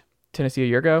dashed Tennessee a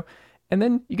year ago. And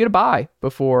then you get a bye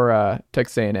before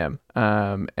Texas A&M,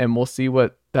 and we'll see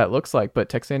what that looks like. But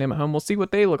Texas A&M at home, we'll see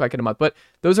what they look like in a month. But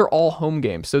those are all home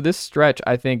games. So this stretch,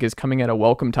 I think, is coming at a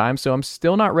welcome time. So I'm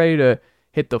still not ready to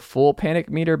hit the full panic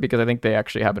meter, because I think they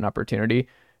actually have an opportunity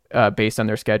based on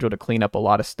their schedule to clean up a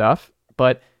lot of stuff.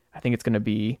 But I think it's going to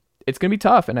be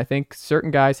tough. And I think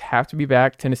certain guys have to be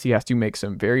back. Tennessee has to make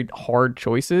some very hard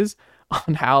choices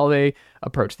on how they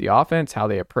approach the offense, how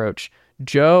they approach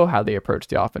Joe, how they approach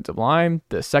the offensive line,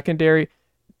 the secondary.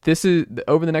 This is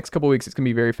over the next couple of weeks. It's going to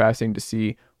be very fascinating to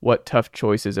see what tough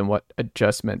choices and what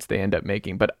adjustments they end up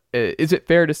making. But is it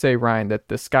fair to say, Ryan, that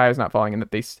the sky is not falling and that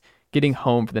they getting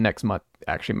home for the next month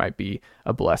actually might be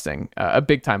a blessing, a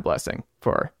big time blessing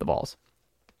for the Vols?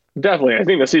 Definitely. I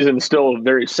think the season is still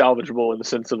very salvageable in the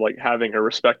sense of like having a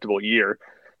respectable year.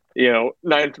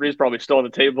 9-3 is probably still on the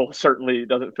table. Certainly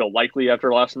doesn't feel likely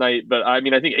after last night, but I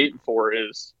mean, I think 8-4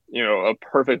 is, a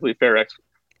perfectly fair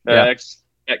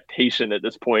expectation at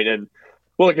this point. And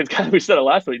well, it's kind of, we said it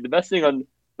last week. The best thing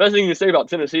to say about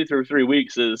Tennessee through 3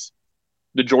 weeks is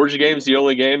the Georgia game is the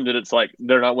only game that it's like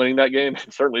they're not winning that game.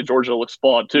 Certainly Georgia looks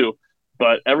flawed too,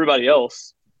 but everybody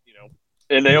else,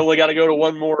 and they only got to go to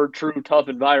one more true tough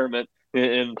environment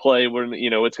and play when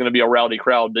it's going to be a rowdy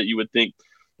crowd that you would think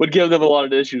would give them a lot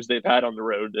of the issues they've had on the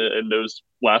road in those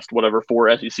last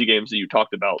 4 SEC games that you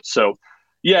talked about. So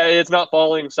yeah, it's not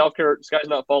falling. Sky's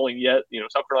not falling yet.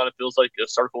 South Carolina feels like a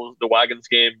circle the wagons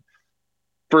game.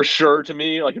 for sure to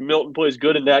me. Like if Milton plays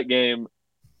good in that game,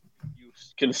 you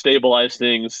can stabilize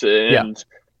things and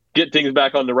get things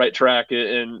back on the right track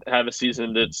and have a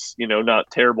season that's, not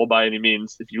terrible by any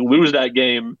means. If you lose that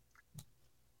game,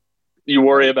 you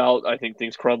worry about, I think,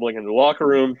 things crumbling in the locker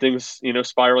room, things,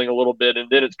 spiraling a little bit. And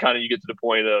then it's kind of, you get to the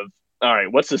point of, all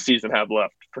right, what's the season have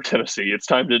left for Tennessee? It's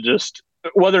time to just,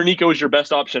 whether Nico is your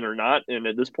best option or not. And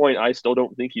at this point, I still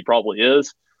don't think he probably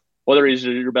is. Whether he's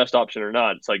your best option or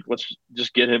not, it's like, let's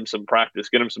just get him some practice,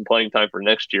 get him some playing time for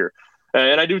next year.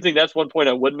 And I do think that's one point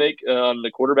I would make on the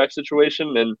quarterback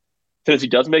situation. And Tennessee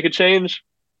does make a change.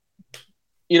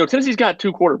 Tennessee's got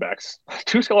two quarterbacks,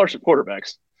 two scholarship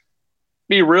quarterbacks.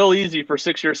 Be real easy for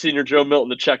 6-year senior Joe Milton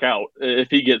to check out if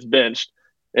he gets benched.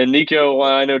 And Nico,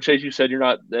 I know, Chase, you said you're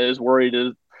not as worried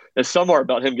as some are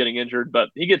about him getting injured, but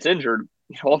he gets injured,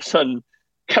 all of a sudden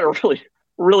got a really,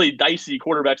 really dicey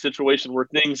quarterback situation where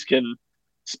things can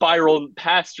spiral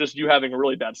past just you having a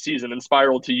really bad season and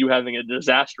spiral to you having a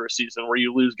disastrous season where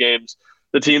you lose games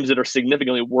to teams that are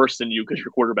significantly worse than you because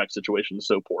your quarterback situation is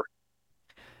so poor.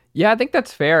 Yeah, I think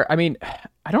that's fair. I mean,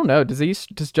 I don't know.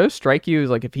 Does Joe strike you as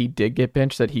like if he did get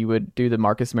benched that he would do the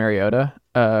Marcus Mariota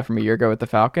from a year ago with the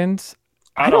Falcons?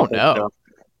 I don't know.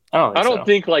 So. I don't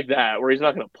think like that where he's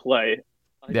not going to play.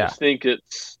 I just think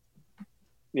it's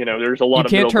there's a lot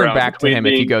of middle ground. You can't turn back to him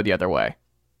if you go the other way.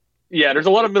 Yeah, there's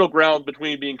a lot of middle ground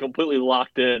between being completely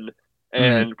locked in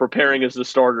and preparing as the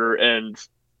starter and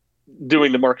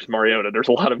doing the Marcus Mariota. There's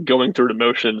a lot of going through the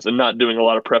motions and not doing a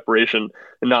lot of preparation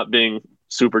and not being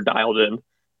super dialed in.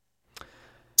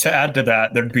 To add to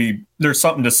that, there's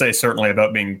something to say certainly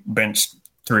about being benched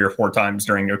 3 or 4 times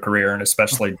during your career, and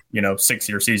especially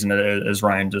 6-year season, as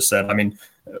Ryan just said. I mean,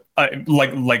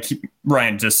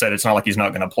 Ryan just said, it's not like he's not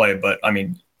going to play, but I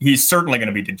mean, he's certainly going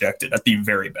to be dejected at the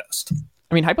very best.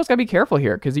 I mean, Heupel's got to be careful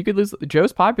here because you could lose.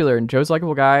 Joe's popular and Joe's a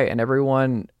likable guy, and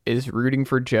everyone is rooting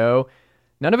for Joe.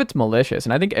 None of it's malicious,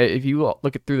 and I think if you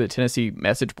look through the Tennessee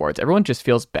message boards, everyone just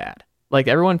feels bad. Like,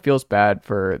 everyone feels bad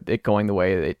for it going the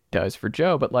way it does for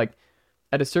Joe, but, like,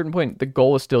 at a certain point, the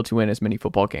goal is still to win as many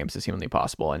football games as humanly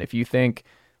possible. And if you think,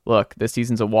 look, this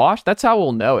season's a wash, that's how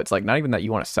we'll know. It's, like, not even that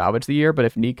you want to salvage the year, but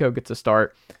if Nico gets a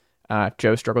start,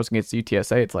 Joe struggles against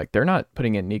UTSA, it's like they're not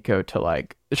putting in Nico to,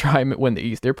 like, try and win the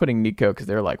East. They're putting Nico because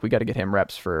they're like, we got to get him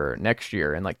reps for next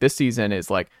year. And, like, this season is,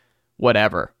 like,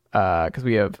 whatever, because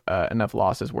we have enough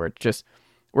losses where it's just,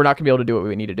 we're not going to be able to do what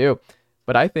we need to do.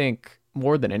 But I think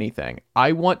more than anything,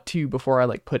 I want to, before I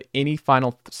like put any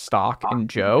final stock in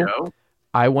Joe,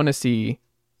 I want to see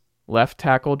left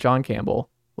tackle John Campbell,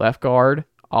 left guard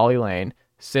Ollie Lane,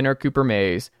 center Cooper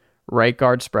Mays, right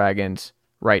guard Spraggins,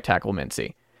 right tackle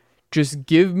Mincy. Just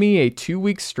give me a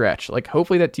 2-week stretch, like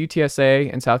hopefully that's UTSA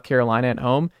and South Carolina at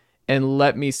home, and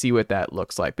let me see what that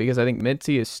looks like, because I think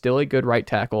Mincy is still a good right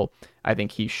tackle. I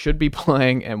think he should be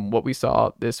playing, and what we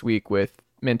saw this week with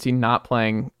Mincy not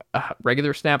playing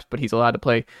regular snaps, but he's allowed to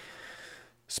play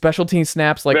special team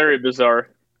snaps. Like, very bizarre.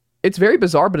 It's very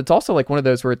bizarre, but it's also like one of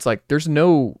those where it's like there's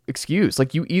no excuse.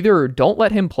 Like, you either don't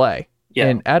let him play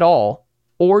and at all,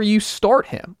 or you start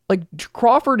him. Like,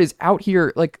 Crawford is out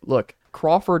here. Like, look,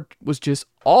 Crawford was just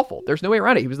awful. There's no way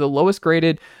around it. He was the lowest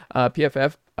graded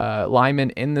PFF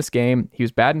lineman in this game. He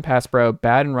was bad in pass pro,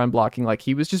 bad in run blocking. Like,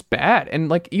 he was just bad. And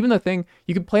like, even the thing,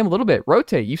 you could play him a little bit,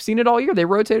 rotate. You've seen it all year. They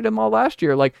rotated him all last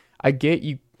year. Like, I get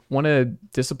you want to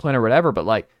discipline or whatever, but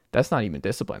like, that's not even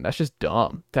discipline. That's just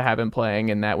dumb to have him playing,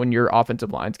 and that when your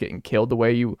offensive line's getting killed the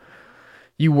way you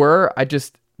were,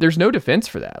 there's no defense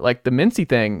for that. Like, the Mincy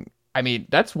thing, I mean,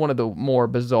 that's one of the more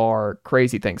bizarre,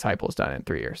 crazy things Heupel's done in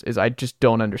 3 years, is I just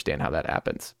don't understand how that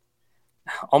happens.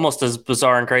 Almost as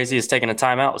bizarre and crazy as taking a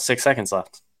timeout with 6 seconds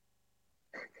left.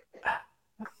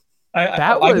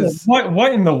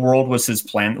 What in the world was his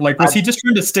plan? Like, was he just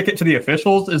trying to stick it to the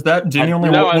officials? Is that genuinely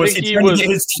was he trying to get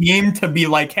his team to be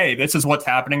like, hey, this is what's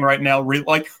happening right now?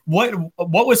 Like, what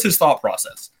was his thought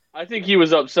process? I think he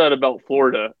was upset about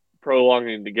Florida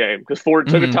prolonging the game, because Florida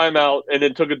took a timeout and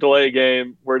then took a delay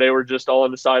game where they were just all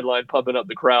on the sideline pumping up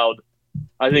the crowd.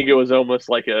 I think it was almost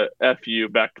like a F you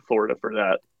back to Florida for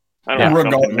that. I don't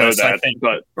know that,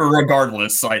 but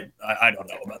regardless, I don't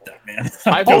know about that, man.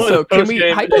 Also,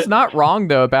 Heupel's not wrong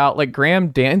though about like Graham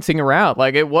dancing around.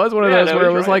 Like, it was one of those where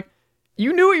it was like,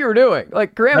 you knew what you were doing.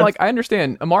 Like, Graham, like, I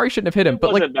understand Amari shouldn't have hit him,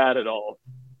 but like, wasn't bad at all.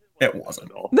 It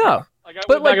wasn't at all. No,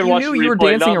 but like, you knew you were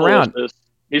dancing around.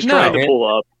 He's trying to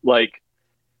pull up. Like,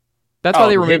 that's why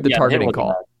they removed the targeting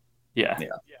call. Yeah.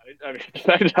 I mean, the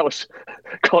fact that was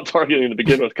called targeting in the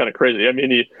beginning was kind of crazy. I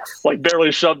mean, he like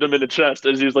barely shoved him in the chest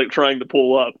as he was like trying to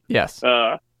pull up. Yes.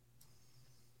 That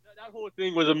whole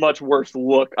thing was a much worse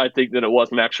look, I think, than it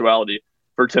was in actuality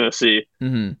for Tennessee.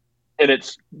 Mm-hmm. and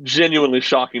it's genuinely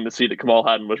shocking to see that Kamal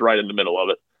Hadden was right in the middle of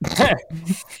it.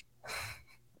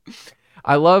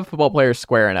 I love football players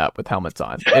squaring up with helmets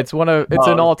on. It's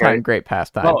an all-time great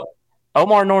pastime. Oh,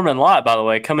 Omar Norman Lott, by the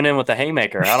way, coming in with a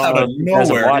haymaker. I don't Out know of if you guys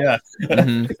have nowhere, watched. yeah.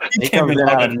 Mm-hmm. He comes in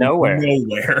out of nowhere.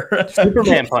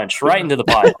 Superman punch right into the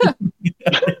pile.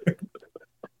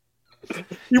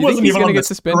 He You wasn't think he's even going to on get the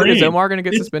suspended? Is screen. Omar going to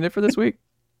get suspended for this week?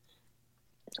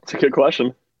 It's a good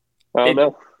question. I don't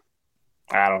know.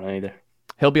 I don't know either.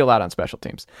 He'll be allowed on special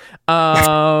teams.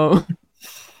 What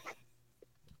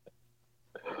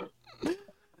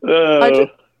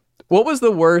was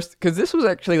the worst? Because this was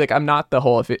actually like, I'm not the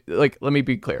whole, like, let me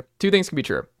be clear. Two things can be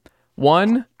true.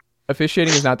 One,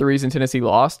 officiating is not the reason Tennessee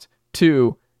lost.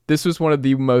 Two, this was one of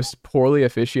the most poorly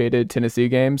officiated Tennessee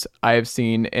games I have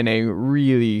seen in a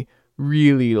really,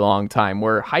 really long time,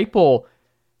 where Heupel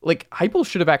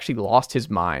should have actually lost his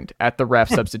mind at the ref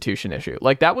substitution issue.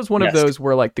 Like, that was one of those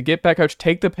where, like, the get back coach,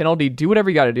 take the penalty, do whatever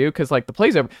you got to do, because, like, the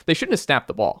play's over. They shouldn't have snapped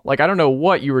the ball. Like, I don't know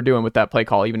what you were doing with that play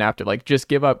call even after. Like, just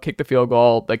give up, kick the field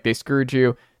goal. Like, they screwed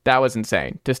you. That was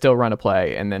insane to still run a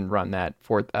play and then run that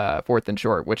fourth and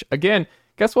short, which, again,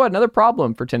 guess what? Another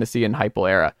problem for Tennessee in Heupel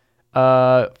era.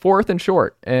 Fourth and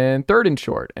short and third and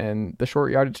short and the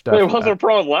short yardage stuff. It wasn't a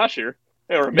problem last year.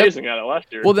 They were amazing at it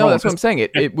last year. Well, no, that's what I'm saying.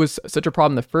 It was such a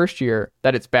problem the first year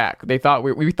that it's back. They thought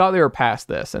we thought they were past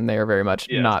this, and they are very much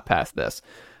not past this.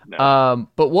 No.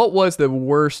 But what was the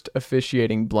worst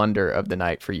officiating blunder of the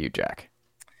night for you, Jack?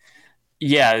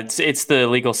 Yeah, it's the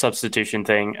legal substitution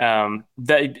thing.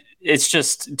 That it's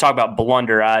just talk about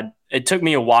blunder. It took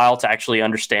me a while to actually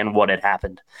understand what had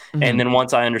happened, and then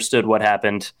once I understood what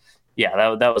happened,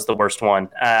 yeah, that was the worst one.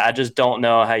 I just don't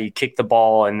know how you kick the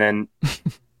ball and then.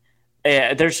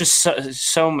 Yeah, there's just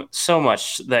so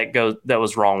much that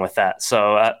was wrong with that.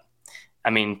 So, I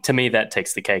mean, to me, that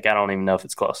takes the cake. I don't even know if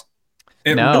it's close.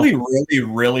 It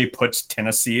really puts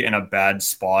Tennessee in a bad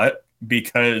spot,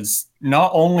 because not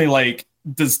only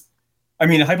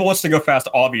Heupel wants to go fast,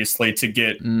 obviously, to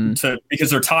get to,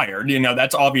 because they're tired. You know,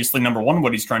 that's obviously number one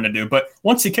what he's trying to do. But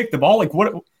once he kicked the ball,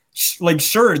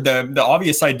 sure, the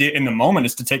obvious idea in the moment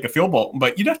is to take a field goal,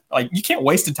 but you can't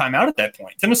waste a timeout at that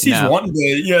point. Tennessee's wanting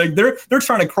to, they're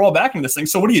trying to crawl back into this thing.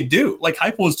 So what do you do? Like,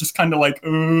 Heupel was just kind of like,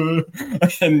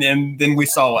 and then we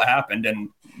saw what happened. And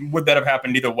would that have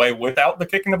happened either way without the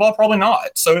kicking the ball? Probably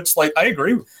not. So it's like, I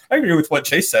agree with what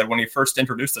Chase said when he first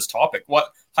introduced this topic.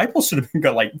 What Heupel should have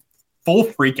got, like, full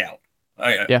freak out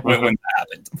when that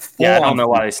happened. I don't know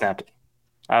why they snapped it.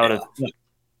 I would have.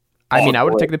 I mean, I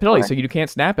would have taken the penalty, so you can't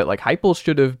snap it. Like, Heupel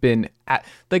should have been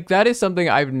that is something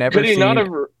I've never seen. Could he not have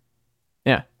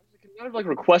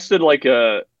requested like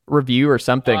a review or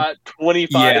something?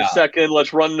 25 second.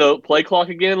 Let's run the play clock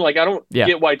again. Like, I don't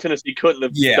get why Tennessee couldn't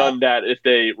have done that if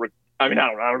they. I don't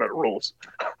know the rules.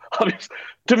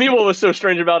 To me, what was so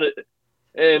strange about it,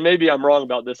 and maybe I'm wrong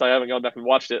about this. I haven't gone back and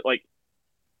watched it. Like, the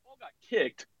ball got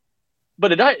kicked.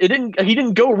 But it didn't. He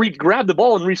didn't go grab the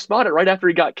ball and respot it right after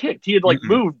he got kicked. He had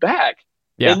moved back,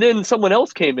 and then someone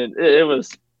else came in. It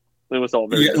was all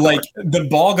very the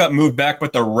ball got moved back,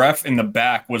 but the ref in the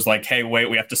back was like, "Hey, wait,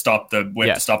 we have to stop the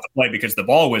play because the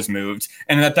ball was moved."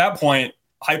 And at that point,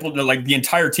 Heupel, the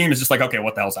entire team is just like, "Okay,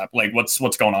 what the hell's happening? Like,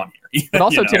 what's going on here?" But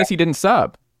also, Tennessee didn't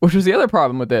sub, which was the other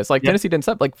problem with this. Like, Tennessee didn't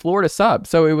sub, like Florida sub,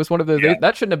 so it was one of those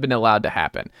that shouldn't have been allowed to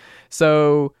happen.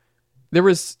 So. There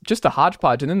was just a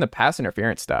hodgepodge, and then the pass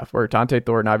interference stuff, where Dante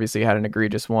Thornton obviously had an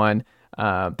egregious one.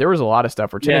 There was a lot of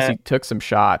stuff where Tennessee took some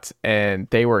shots, and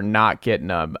they were not getting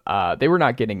them. They were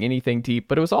not getting anything deep,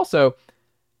 but it was also,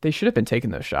 they should have been taking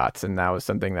those shots, and that was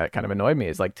something that kind of annoyed me,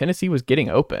 is like Tennessee was getting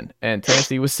open, and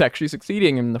Tennessee was actually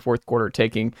succeeding in the fourth quarter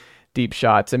taking deep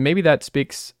shots. And maybe that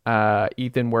speaks,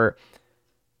 Ethan, where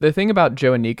the thing about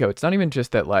Joe and Nico, it's not even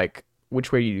just that, like,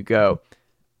 which way do you go?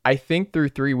 I think through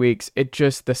 3 weeks, it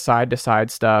just the side to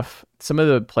side stuff, some of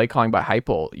the play calling by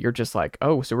Heupel, you're just like,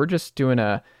 oh, so we're just doing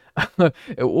a.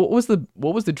 what was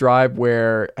the drive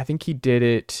where I think he did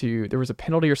it to, there was a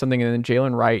penalty or something, and then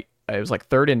Jalen Wright, it was like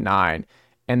 3rd and 9,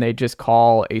 and they just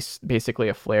call basically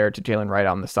a flare to Jalen Wright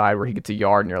on the side where he gets a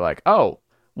yard, and you're like, oh,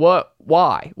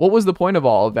 why? What was the point of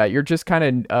all of that? You're just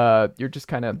kind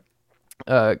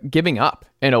of giving up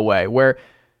in a way where.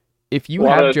 If you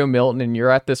have Joe Milton and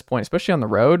you're at this point, especially on the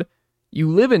road, you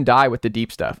live and die with the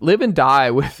deep stuff. Live and die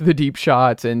with the deep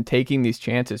shots and taking these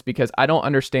chances, because I don't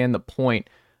understand the point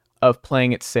of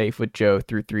playing it safe with Joe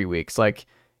through 3 weeks. Like,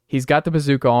 he's got the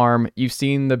bazooka arm. You've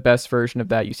seen the best version of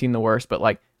that. You've seen the worst, but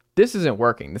like, this isn't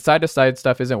working. The side-to-side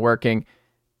stuff isn't working.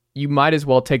 You might as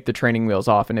well take the training wheels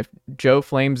off. And if Joe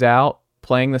flames out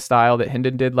playing the style that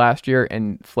Hendon did last year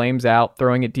and flames out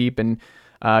throwing it deep and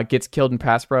gets killed in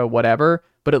pass pro, whatever.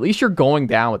 But at least you're going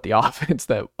down with the offense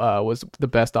that was the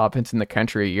best offense in the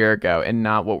country a year ago and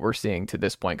not what we're seeing to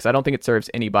this point. Because I don't think it serves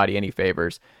anybody any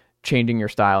favors changing your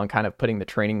style and kind of putting the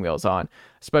training wheels on,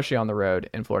 especially on the road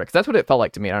in Florida. Because that's what it felt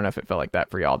like to me. I don't know if it felt like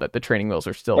that for y'all, that the training wheels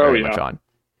are still very much on.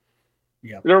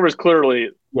 Yeah. There was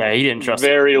clearly he didn't trust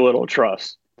very little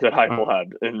trust that Heupel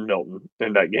had in Milton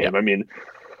in that game. I mean,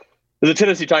 as a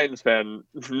Tennessee Titans fan,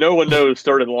 no one knows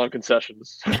third and long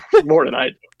concessions more than I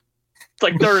do. It's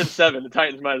like 3rd and 7. The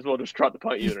Titans might as well just trot the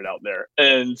punt unit out there.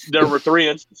 And there were 3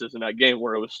 instances in that game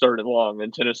where it was 3rd and long in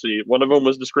Tennessee. One of them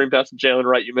was the screen pass to Jalen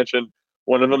Wright you mentioned.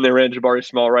 One of them, they ran Jabari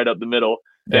Small right up the middle.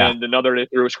 Yeah. And another, they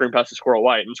threw a screen pass to Squirrel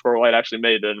White. And Squirrel White actually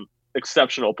made an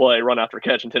exceptional play, run after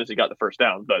catch, and Tennessee got the first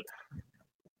down. But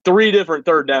 3 different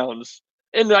third downs.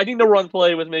 And I think the run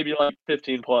play was maybe like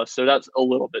 15 plus. So that's a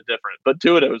little bit different. But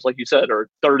 2 of those, like you said, are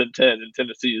 3rd and 10. And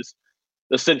Tennessee is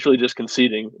essentially just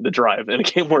conceding the drive in a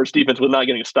game where its defense was not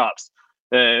getting stops.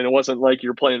 And it wasn't like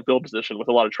you're playing field position with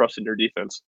a lot of trust in your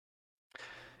defense.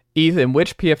 Ethan,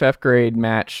 which PFF grade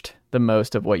matched the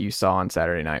most of what you saw on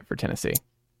Saturday night for Tennessee?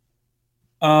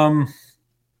 Brew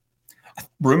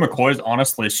McCoy's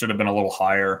honestly should have been a little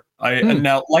higher.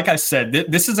 Now, like I said,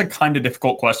 this is a kind of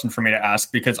difficult question for me to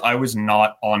ask because I was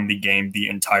not on the game the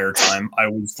entire time. I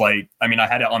was like, I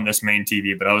had it on this main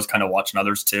TV, but I was kind of watching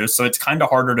others too. So it's kind of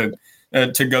harder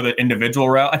to go the individual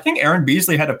route. I think Aaron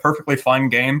Beasley had a perfectly fine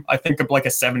game. I think like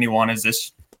a 71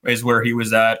 is where he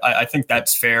was at. I think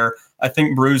that's fair. I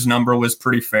think Brew's number was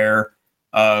pretty fair.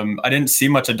 I didn't see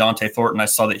much of Dante Thornton. I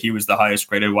saw that he was the highest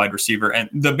graded wide receiver. And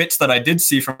the bits that I did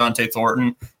see from Dante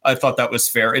Thornton, I thought that was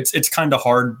fair. It's kind of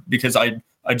hard because I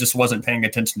just wasn't paying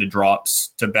attention to drops,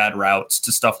 to bad routes,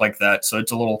 to stuff like that. So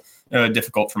it's a little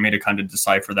difficult for me to kind of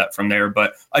decipher that from there.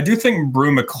 But I do think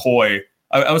Brew McCoy,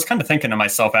 I was kind of thinking to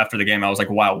myself after the game, I was like,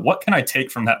 wow, what can I take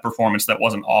from that performance that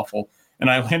wasn't awful? And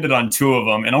I landed on 2 of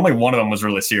them, and only one of them was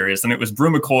really serious. And it was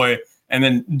Brew McCoy and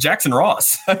then Jackson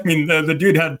Ross. I mean, the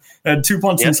dude had 2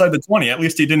 punts inside the 20. At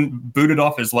least he didn't boot it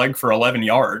off his leg for 11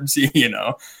 yards,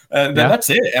 That's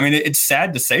it. I mean, it's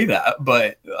sad to say that,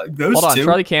 but those Hold on, 2.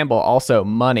 Charlie Campbell, also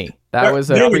money. That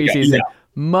was a preseason.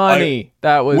 Money.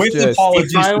 That was with just... He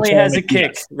finally has a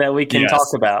kick that we can talk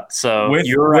about. So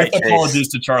you're right, with apologies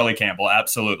to Charlie Campbell.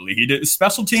 Absolutely. He did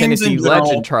special teams. Tennessee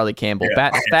legend Charlie Campbell.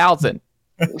 Bat 1,000.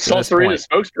 Saw Serena's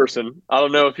spokesperson. I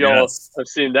don't know if y'all have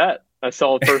seen that. I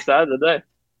saw the first ad of the day.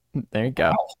 There you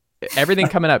go. Wow. Everything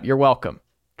coming up. You're welcome,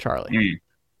 Charlie.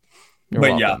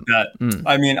 Welcome.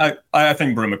 I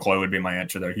think Brew McCoy would be my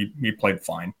answer there. He played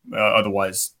fine.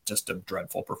 Otherwise, just a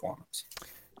dreadful performance.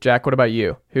 Jack, what about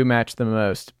you? Who matched the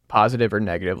most, positive or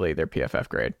negatively, their PFF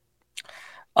grade?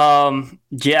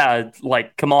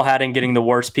 Like Kamal Haddon getting the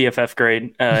worst PFF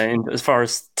grade as far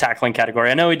as tackling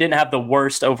category. I know he didn't have the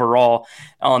worst overall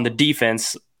on the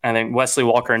defense. I think Wesley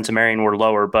Walker and Tamarian were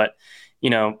lower, but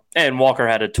and Walker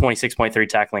had a 26.3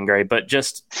 tackling grade. But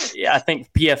I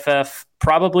think PFF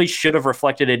probably should have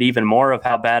reflected it even more of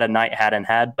how bad a night Haddon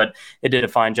had, but it did a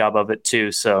fine job of it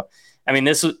too. So, I mean,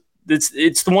 it's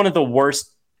one of the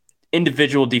worst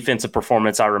individual defensive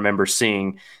performance I remember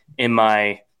seeing in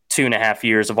my 2.5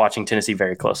 years of watching Tennessee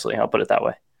very closely. I'll put it that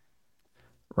way.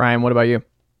 Ryan, what about you?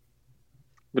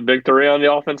 The big 3 on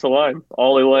the offensive line: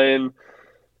 Ollie Lane,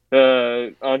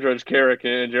 Andrej Karic,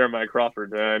 and Jeremiah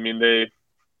Crawford. The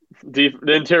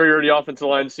interior of the offensive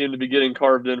line seemed to be getting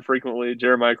carved in frequently.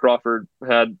 Jeremiah Crawford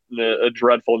had a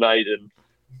dreadful night, and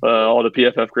all the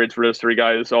PFF grades for those 3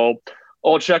 guys all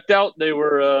checked out. They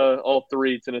were all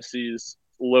 3 Tennessee's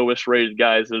lowest rated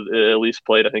guys at least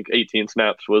played. I think 18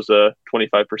 snaps was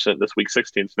 25% this week.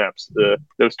 16 snaps.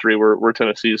 Those 3 were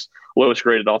Tennessee's lowest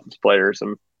graded offense players,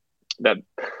 and that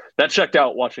checked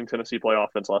out watching Tennessee play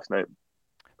offense last night.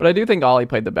 But I do think Ollie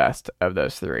played the best of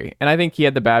those 3. And I think he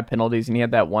had the bad penalties and he had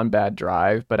that one bad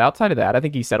drive. But outside of that, I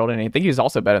think he settled in. I think he was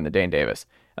also better than Dane Davis.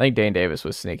 I think Dane Davis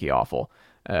was sneaky awful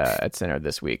at center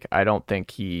this week. I don't think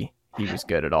he was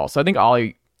good at all. So I think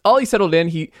Ollie settled in.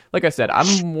 He, like I said,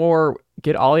 I'm more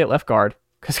get Ollie at left guard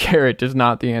because Garrett is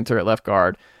not the answer at left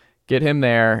guard. Get him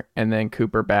there and then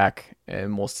Cooper back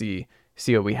and we'll see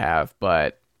what we have.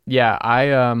 But yeah,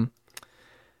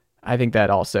 I think that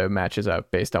also matches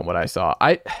up based on what I saw.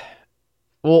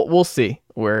 We'll see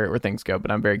where things go,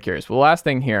 but I'm very curious. Well, last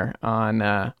thing here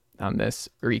on this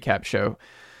recap show,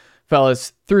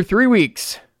 fellas, through 3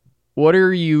 weeks, what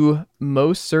are you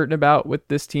most certain about with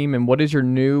this team, and what is your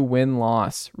new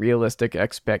win-loss realistic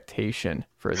expectation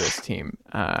for this team?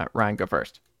 Ryan, go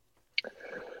first.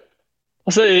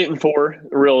 I'll say 8-4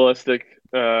 realistic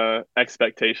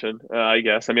expectation. I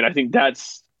guess. I think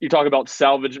that's. You talk about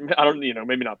salvage, I don't,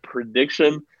 maybe not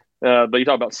prediction, But you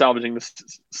talk about salvaging this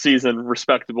season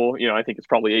respectable. I think it's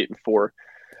probably 8-4.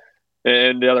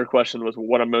 And the other question was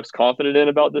what I'm most confident in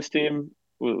about this team.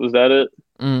 Was that it?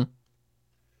 Mm.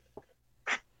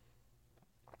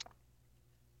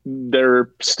 They're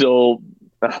still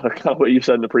kind of what you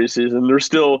said in the preseason.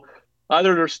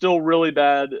 They're still really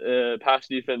bad pass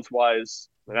defense wise.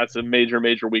 That's a major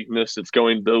weakness. It's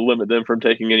going to limit them from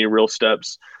taking any real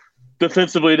steps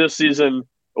defensively this season,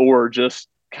 or just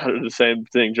kind of the same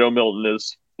thing. Joe Milton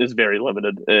is very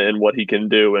limited in what he can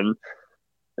do. And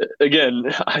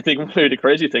again, I think maybe the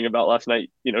crazy thing about last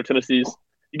night, Tennessee's,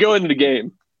 you go into the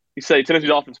game, you say Tennessee's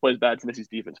offense plays bad, Tennessee's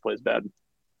defense plays bad.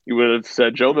 You would have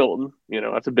said Joe Milton,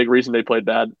 that's a big reason they played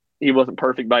bad. He wasn't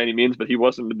perfect by any means, but he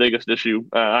wasn't the biggest issue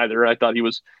either. I thought he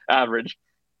was average.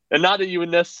 And not that you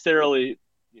would necessarily,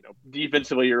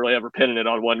 defensively you're really ever pinning it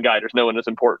on one guy. There's no one as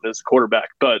important as the quarterback.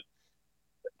 But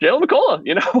Jalen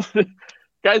McCullough,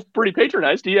 guy's pretty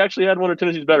patronized. He actually had one of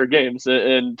Tennessee's better games,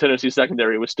 and Tennessee's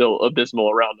secondary was still abysmal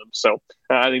around him. So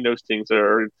I think those things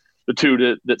are the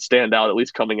two that stand out, at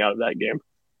least coming out of that game.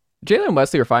 Jalen and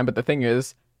Wesley are fine, but the thing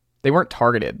is, they weren't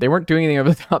targeted. They weren't doing anything over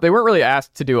the top. They weren't really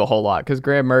asked to do a whole lot because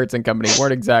Graham Mertz and company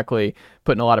weren't exactly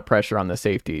putting a lot of pressure on the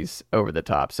safeties over the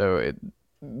top. So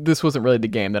this wasn't really the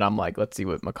game that I'm like, let's see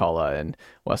what McCullough and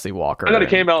Wesley Walker. I thought he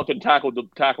came out and tackled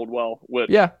well, which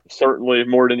certainly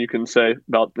more than you can say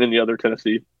about any other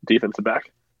Tennessee defensive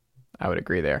back. I would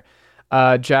agree there.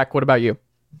 Jack, what about you?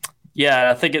 Yeah,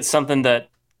 I think it's something that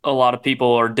a lot of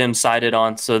people are dim-sighted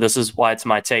on, so this is why it's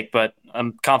my take. But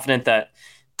I'm confident that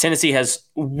Tennessee has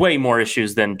way more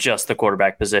issues than just the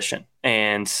quarterback position.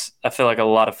 And I feel like a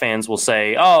lot of fans will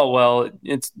say, oh, well,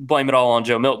 it's blame it all on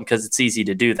Joe Milton because it's easy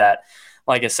to do that.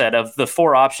 Like I said, of the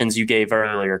four options you gave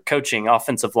earlier, coaching,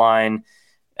 offensive line,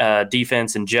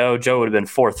 defense, and Joe would have been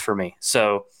fourth for me.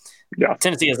 So yeah,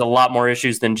 Tennessee has a lot more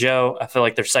issues than Joe. I feel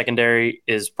like their secondary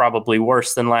is probably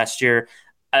worse than last year.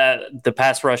 The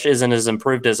pass rush isn't as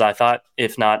improved as I thought,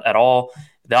 if not at all.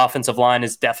 The offensive line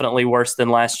is definitely worse than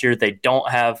last year. They don't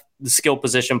have the skill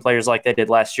position players like they did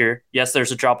last year. Yes,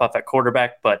 there's a drop-off at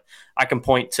quarterback, but I can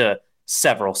point to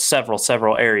several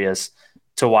areas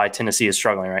to why Tennessee is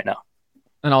struggling right now.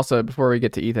 And also, before we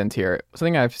get to Ethan's here,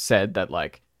 something I've said that,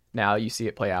 now you see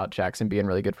it play out, Jackson being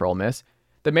really good for Ole Miss.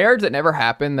 The marriage that never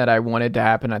happened that I wanted to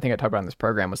happen, I think I talked about in this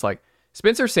program, was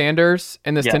Spencer Sanders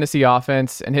and this Tennessee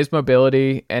offense and his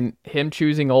mobility and him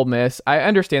choosing Ole Miss. I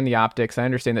understand the optics. I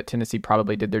understand that Tennessee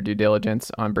probably did their due diligence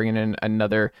on bringing in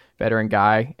another veteran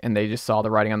guy, and they just saw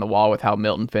the writing on the wall with how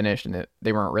Milton finished and that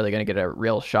they weren't really going to get a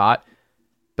real shot.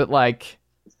 But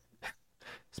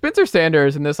Spencer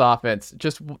Sanders in this offense,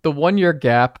 just the 1 year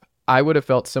gap, I would have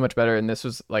felt so much better. And this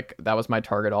was that was my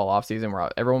target all offseason where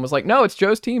everyone was like, no, it's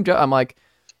Joe's team. I'm like,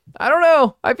 I don't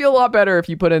know. I feel a lot better if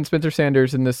you put in Spencer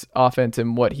Sanders in this offense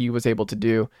and what he was able to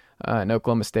do in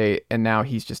Oklahoma State. And now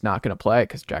he's just not going to play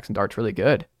because Jackson Dart's really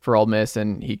good for Ole Miss.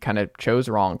 And he kind of chose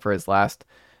wrong for his last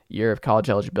year of college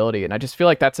eligibility. And I just feel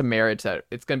like that's a marriage that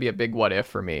it's going to be a big what if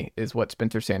for me, is what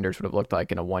Spencer Sanders would have looked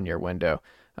like in a 1 year window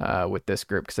with this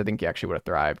group. Because I think he actually would have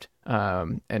thrived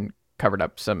and covered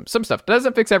up some stuff.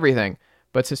 Doesn't fix everything,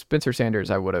 but Spencer Sanders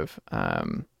I would have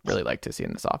really liked to see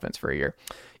in this offense for a year.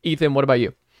 Ethan, what about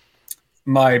you?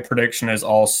 My prediction is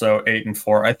also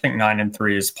 8-4. I think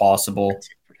 9-3 is possible,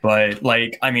 but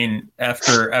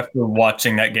after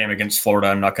watching that game against Florida,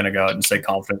 I'm not going to go out and say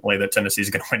confidently that Tennessee's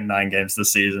going to win 9 games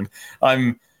this season.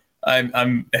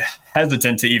 I'm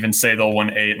hesitant to even say they'll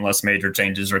win 8 unless major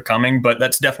changes are coming, but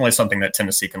that's definitely something that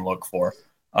Tennessee can look for.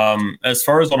 As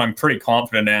far as what I'm pretty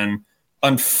confident in,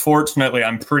 unfortunately,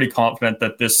 I'm pretty confident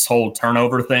that this whole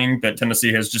turnover thing that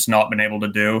Tennessee has just not been able to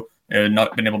do,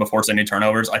 not been able to force any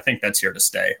turnovers, I think that's here to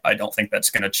stay. I don't think that's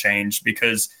going to change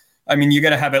because, you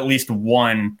got to have at least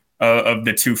one of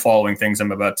the two following things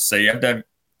I'm about to say. You have to have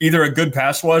either a good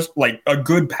pass rush,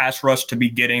 to be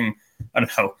getting,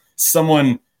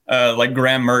 someone like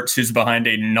Graham Mertz, who's behind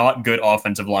a not good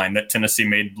offensive line that Tennessee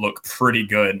made look pretty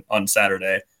good on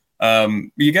Saturday.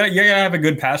 You gotta have a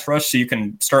good pass rush so you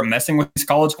can start messing with these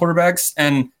college quarterbacks.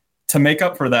 And to make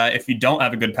up for that, if you don't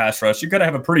have a good pass rush, you got to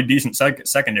have a pretty decent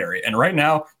secondary. And right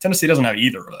now, Tennessee doesn't have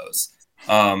either of those.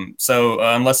 So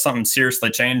unless something seriously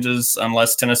changes,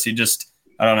 unless Tennessee just,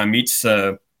 meets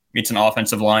an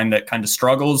offensive line that kind of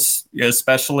struggles,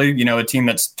 especially, a team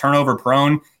that's turnover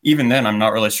prone, even then, I'm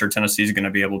not really sure Tennessee is going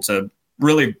to be able to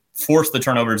really force the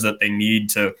turnovers that they need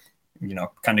to,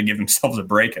 kind of give themselves a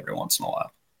break every once in a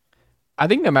while. I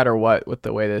think no matter what, with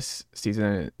the way this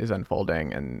season is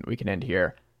unfolding, and we can end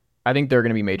here, I think there are going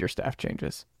to be major staff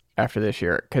changes after this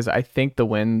year. Because I think the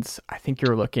wins,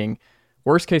 you're looking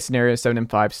worst case scenario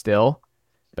 7-5 still,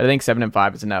 But I think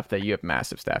 7-5 is enough that you have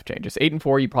massive staff changes.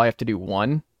 8-4, you probably have to do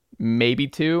 1, maybe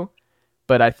 2.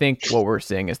 But I think what we're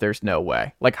seeing is there's no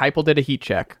way. Like Heupel did a heat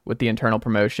check with the internal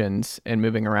promotions and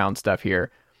moving around stuff here.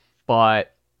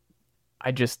 But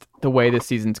the way this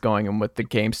season's going and with the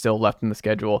game still left in the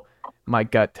schedule, my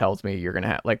gut tells me you're going to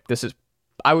have, like,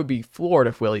 I would be floored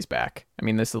if Willie's back. I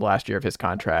mean, this is the last year of his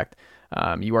contract.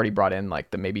 You already brought in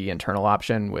like the maybe internal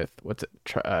option with,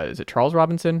 is it Charles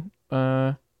Robinson?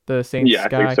 The Saints guy? Yeah,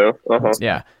 I think so. Uh-huh.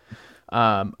 Yeah.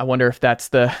 I wonder if that's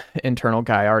the internal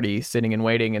guy already sitting and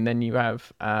waiting. And then you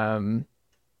have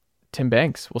Tim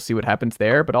Banks. We'll see what happens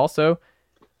there. But also,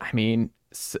 I mean,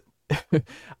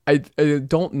 I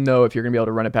don't know if you're going to be able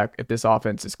to run it back if this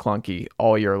offense is clunky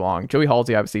all year long. Joey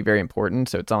Halsey, obviously very important,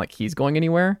 so it's not like he's going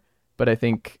anywhere. But I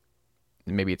think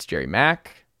maybe it's Jerry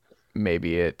Mack.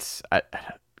 Maybe it's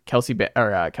Kelsey Pope.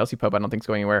 I don't think is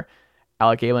going anywhere.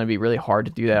 Alec Galen would be really hard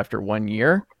to do that after 1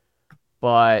 year.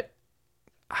 But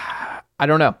I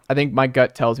don't know. I think my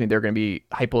gut tells me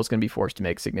Heupel is going to be forced to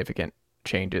make significant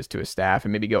changes to his staff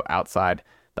and maybe go outside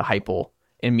the Heupel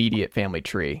immediate family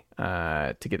tree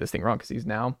to get this thing wrong, because he's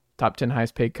now top 10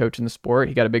 highest paid coach in the sport.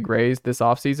 He got a big raise this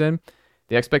offseason.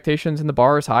 The expectations and the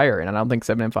bar is higher, and I don't think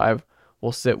 7-5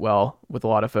 will sit well with a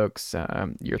lot of folks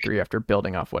year 3 after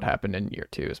building off what happened in year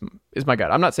 2 is my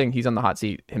gut. I'm not saying he's on the hot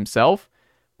seat himself,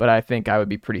 but I think I would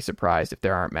be pretty surprised if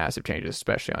there aren't massive changes,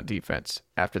 especially on defense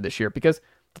after this year, because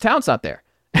the talent's not there.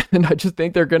 And I just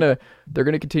think they're gonna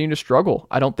continue to struggle.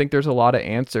 I don't think there's a lot of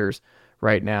answers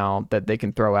right now that they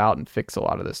can throw out and fix a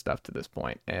lot of this stuff to this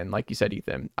point. And like you said,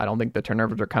 Ethan, I don't think the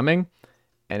turnovers are coming.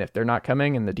 And if they're not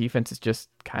coming and the defense is just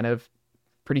kind of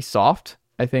pretty soft,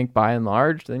 I think by and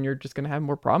large, then you're just going to have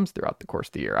more problems throughout the course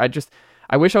of the year.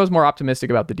 I wish I was more optimistic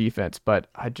about the defense, but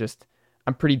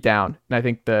I'm pretty down. And I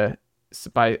think this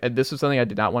was something I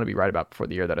did not want to be right about before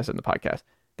the year that I said in the podcast.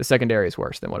 The secondary is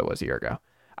worse than what it was a year ago.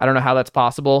 I don't know how that's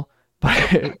possible, but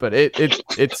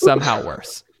it's somehow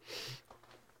worse.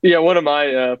 Yeah, one of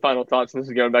my final thoughts, and this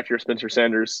is going back to your Spencer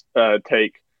Sanders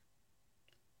take.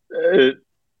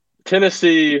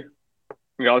 Tennessee,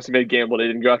 obviously made gamble. They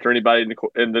didn't go after anybody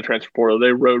in the transfer portal.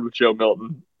 They rode with Joe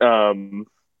Milton.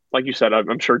 Like you said,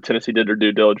 I'm sure Tennessee did their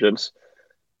due diligence.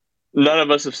 None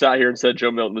of us have sat here and said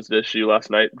Joe Milton was the issue last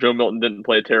night. Joe Milton didn't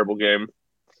play a terrible game.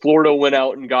 Florida went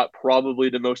out and got probably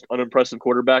the most unimpressive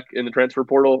quarterback in the transfer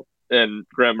portal, and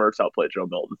Graham Mertz outplayed Joe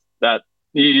Milton. That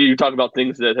you talk about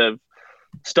things that have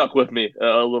stuck with me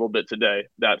a little bit today.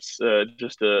 That's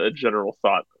just a general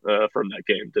thought from that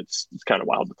game. It's kind of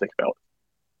wild to think about.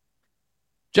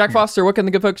 Jack Foster, what can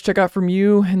the good folks check out from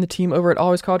you and the team over at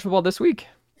Always College Football this week?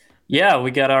 Yeah,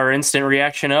 we got our instant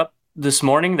reaction up this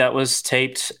morning. That was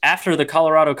taped after the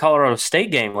Colorado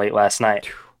State game late last night.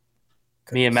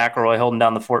 Me and McElroy holding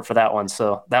down the fort for that one,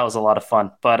 so that was a lot of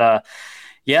fun. But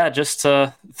yeah, just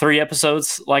 3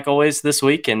 episodes like always this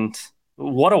week, and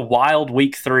what a wild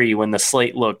week 3 when the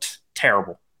slate looked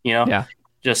terrible. Yeah.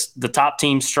 Just the top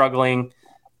team struggling.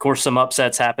 Of course, some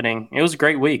upsets happening. It was a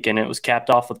great week, and it was capped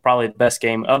off with probably the best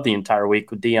game of the entire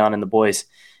week with Dion and the boys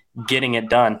getting it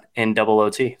done in double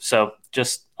OT. So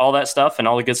just all that stuff and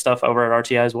all the good stuff over at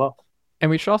RTI as well.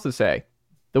 And we should also say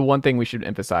the one thing we should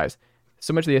emphasize.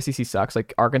 So much of the SEC sucks.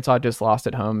 Like Arkansas just lost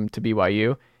at home to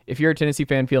BYU. If you're a Tennessee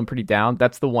fan feeling pretty down,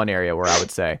 that's the one area where I would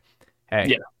say, hey,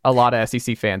 yeah, a lot of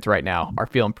SEC fans right now are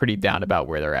feeling pretty down about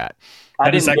where they're at.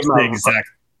 I didn't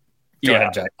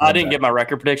get my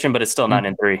record prediction, but it's still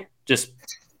 9-3. Just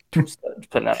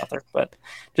putting that out there. But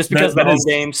just because the home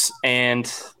games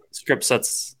and script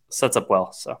sets up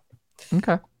well. So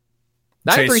okay.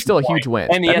 9-3 is still a huge win.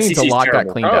 And the that SEC means a lot got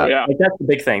cleaned up. Yeah. Like, that's the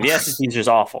big thing. The SEC is just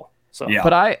awful. So yeah.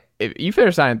 But if you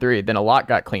finish 9-3, then a lot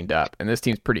got cleaned up, and this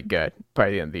team's pretty good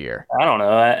by the end of the year. I don't know.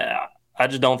 I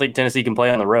just don't think Tennessee can play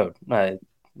on the road.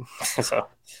 So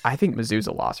I think Mizzou's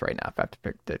a loss right now. If I have to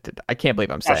pick, I can't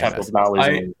believe I'm saying this.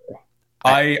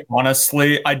 I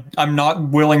honestly, I'm not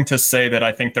willing to say that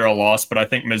I think they're a loss, but I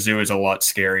think Mizzou is a lot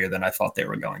scarier than I thought they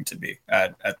were going to be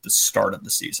at the start of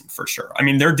the season, for sure. I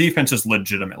mean, their defense is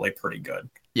legitimately pretty good.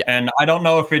 Yeah. And I don't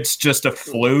know if it's just a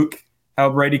fluke how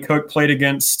Brady Cook played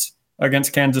against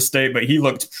Kansas State, but he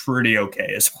looked pretty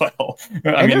okay as well.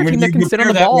 I mean, when you can sit on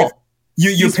the ball.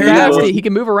 You pair that with, he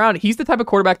can move around. He's the type of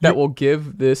quarterback that will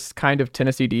give this kind of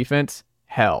Tennessee defense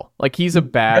hell. Like, he's a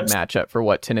bad matchup for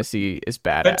what Tennessee is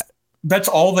bad at. That's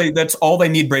all they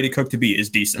need Brady Cook to be is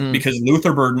decent, because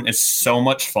Luther Burden is so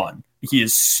much fun. He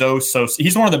is so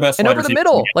he's one of the best. And over the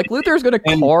middle, like Luther's going to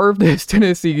carve this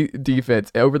Tennessee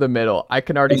defense over the middle. I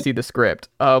can already see the script.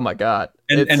 Oh my God!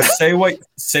 And say what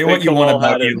you want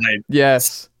about Eli.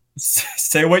 Yes.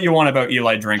 Say what you want about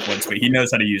Eli Drinkwitz, but he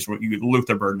knows how to use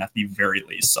Luther Burden at the very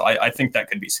least. So I think that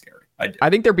could be scary. I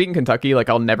think they're beating Kentucky. Like,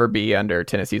 I'll never be under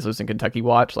Tennessee's losing Kentucky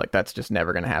watch. Like, that's just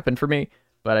never going to happen for me.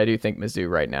 But I do think Mizzou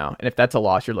right now. And if that's a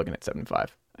loss, you're looking at 7-5,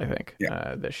 I think,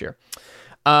 this year.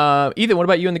 Ethan, what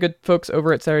about you and the good folks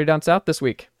over at Saturday Down South this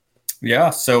week?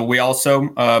 Yeah, so we also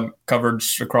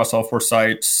coverage across all 4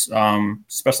 sites,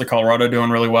 especially Colorado doing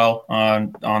really well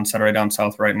on Saturday Down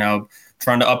South right now.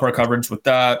 Trying to up our coverage with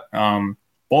that.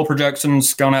 Bowl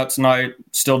projections going out tonight.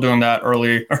 Still doing that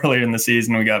early in the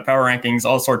season. We got power rankings,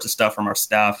 all sorts of stuff from our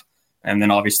staff. And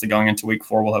then obviously going into week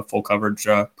 4, we'll have full coverage,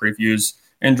 previews,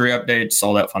 injury updates,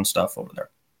 all that fun stuff over there.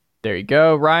 There you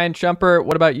go. Ryan Shumpert,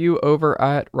 what about you over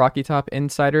at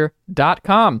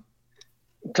RockyTopInsider.com?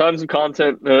 Tons of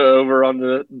content over on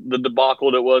the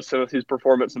debacle that was Tennessee's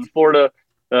performance in Florida.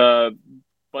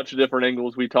 Bunch of different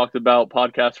angles we talked about,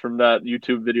 podcasts from that,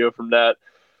 YouTube video from that.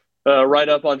 Write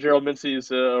up on Gerald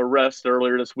Mincey's arrest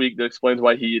earlier this week that explains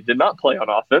why he did not play on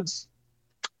offense,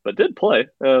 but did play.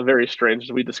 Very strange,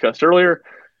 as we discussed earlier.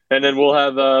 And then we'll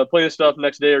have plenty of stuff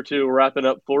next day or two wrapping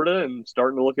up Florida and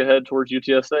starting to look ahead towards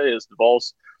UTSA as the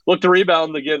Vols look to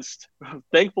rebound against,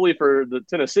 thankfully for the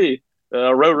Tennessee,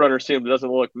 Roadrunners team that doesn't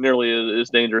look nearly as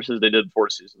dangerous as they did before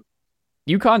the season.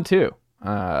 UConn too.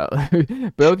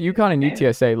 Both UConn and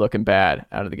UTSA looking bad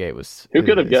out of the gate. Who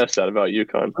could have guessed that about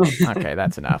UConn? Okay,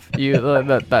 that's enough.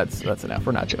 That's enough.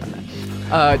 We're not doing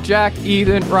that. Jack,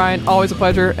 Ethan, Ryan, always a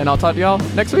pleasure, and I'll talk to y'all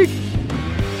next week.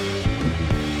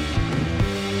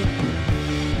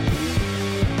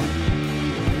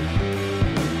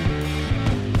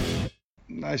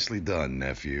 Nicely done,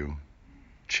 nephew.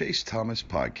 Chase Thomas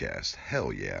Podcast.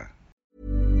 Hell yeah.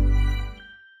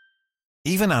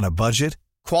 Even on a budget,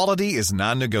 quality is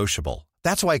non-negotiable.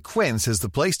 That's why Quince is the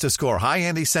place to score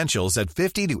high-end essentials at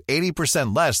 50 to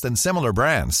 80% less than similar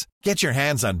brands. Get your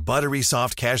hands on buttery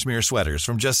soft cashmere sweaters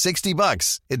from just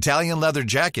 $60, Italian leather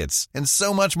jackets, and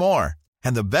so much more.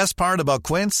 And the best part about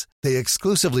Quince, they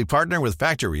exclusively partner with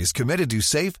factories committed to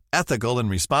safe, ethical, and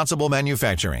responsible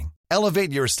manufacturing.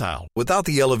 Elevate your style without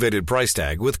the elevated price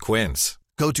tag with Quince.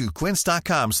 Go to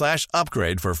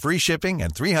quince.com/upgrade for free shipping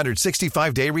and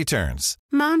 365-day returns.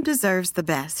 Mom deserves the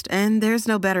best, and there's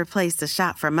no better place to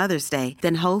shop for Mother's Day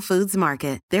than Whole Foods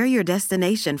Market. They're your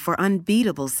destination for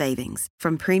unbeatable savings,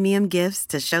 from premium gifts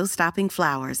to show-stopping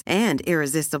flowers and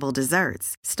irresistible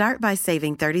desserts. Start by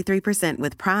saving 33%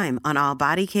 with Prime on all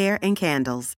body care and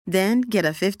candles. Then get a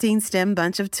 15-stem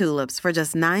bunch of tulips for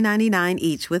just $9.99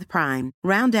 each with Prime.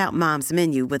 Round out Mom's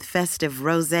menu with festive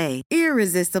rosé,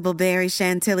 irresistible berry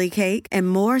chantilly cake, and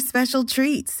more special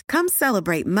treats. Come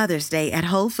celebrate Mother's Day at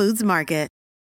Whole Foods Market.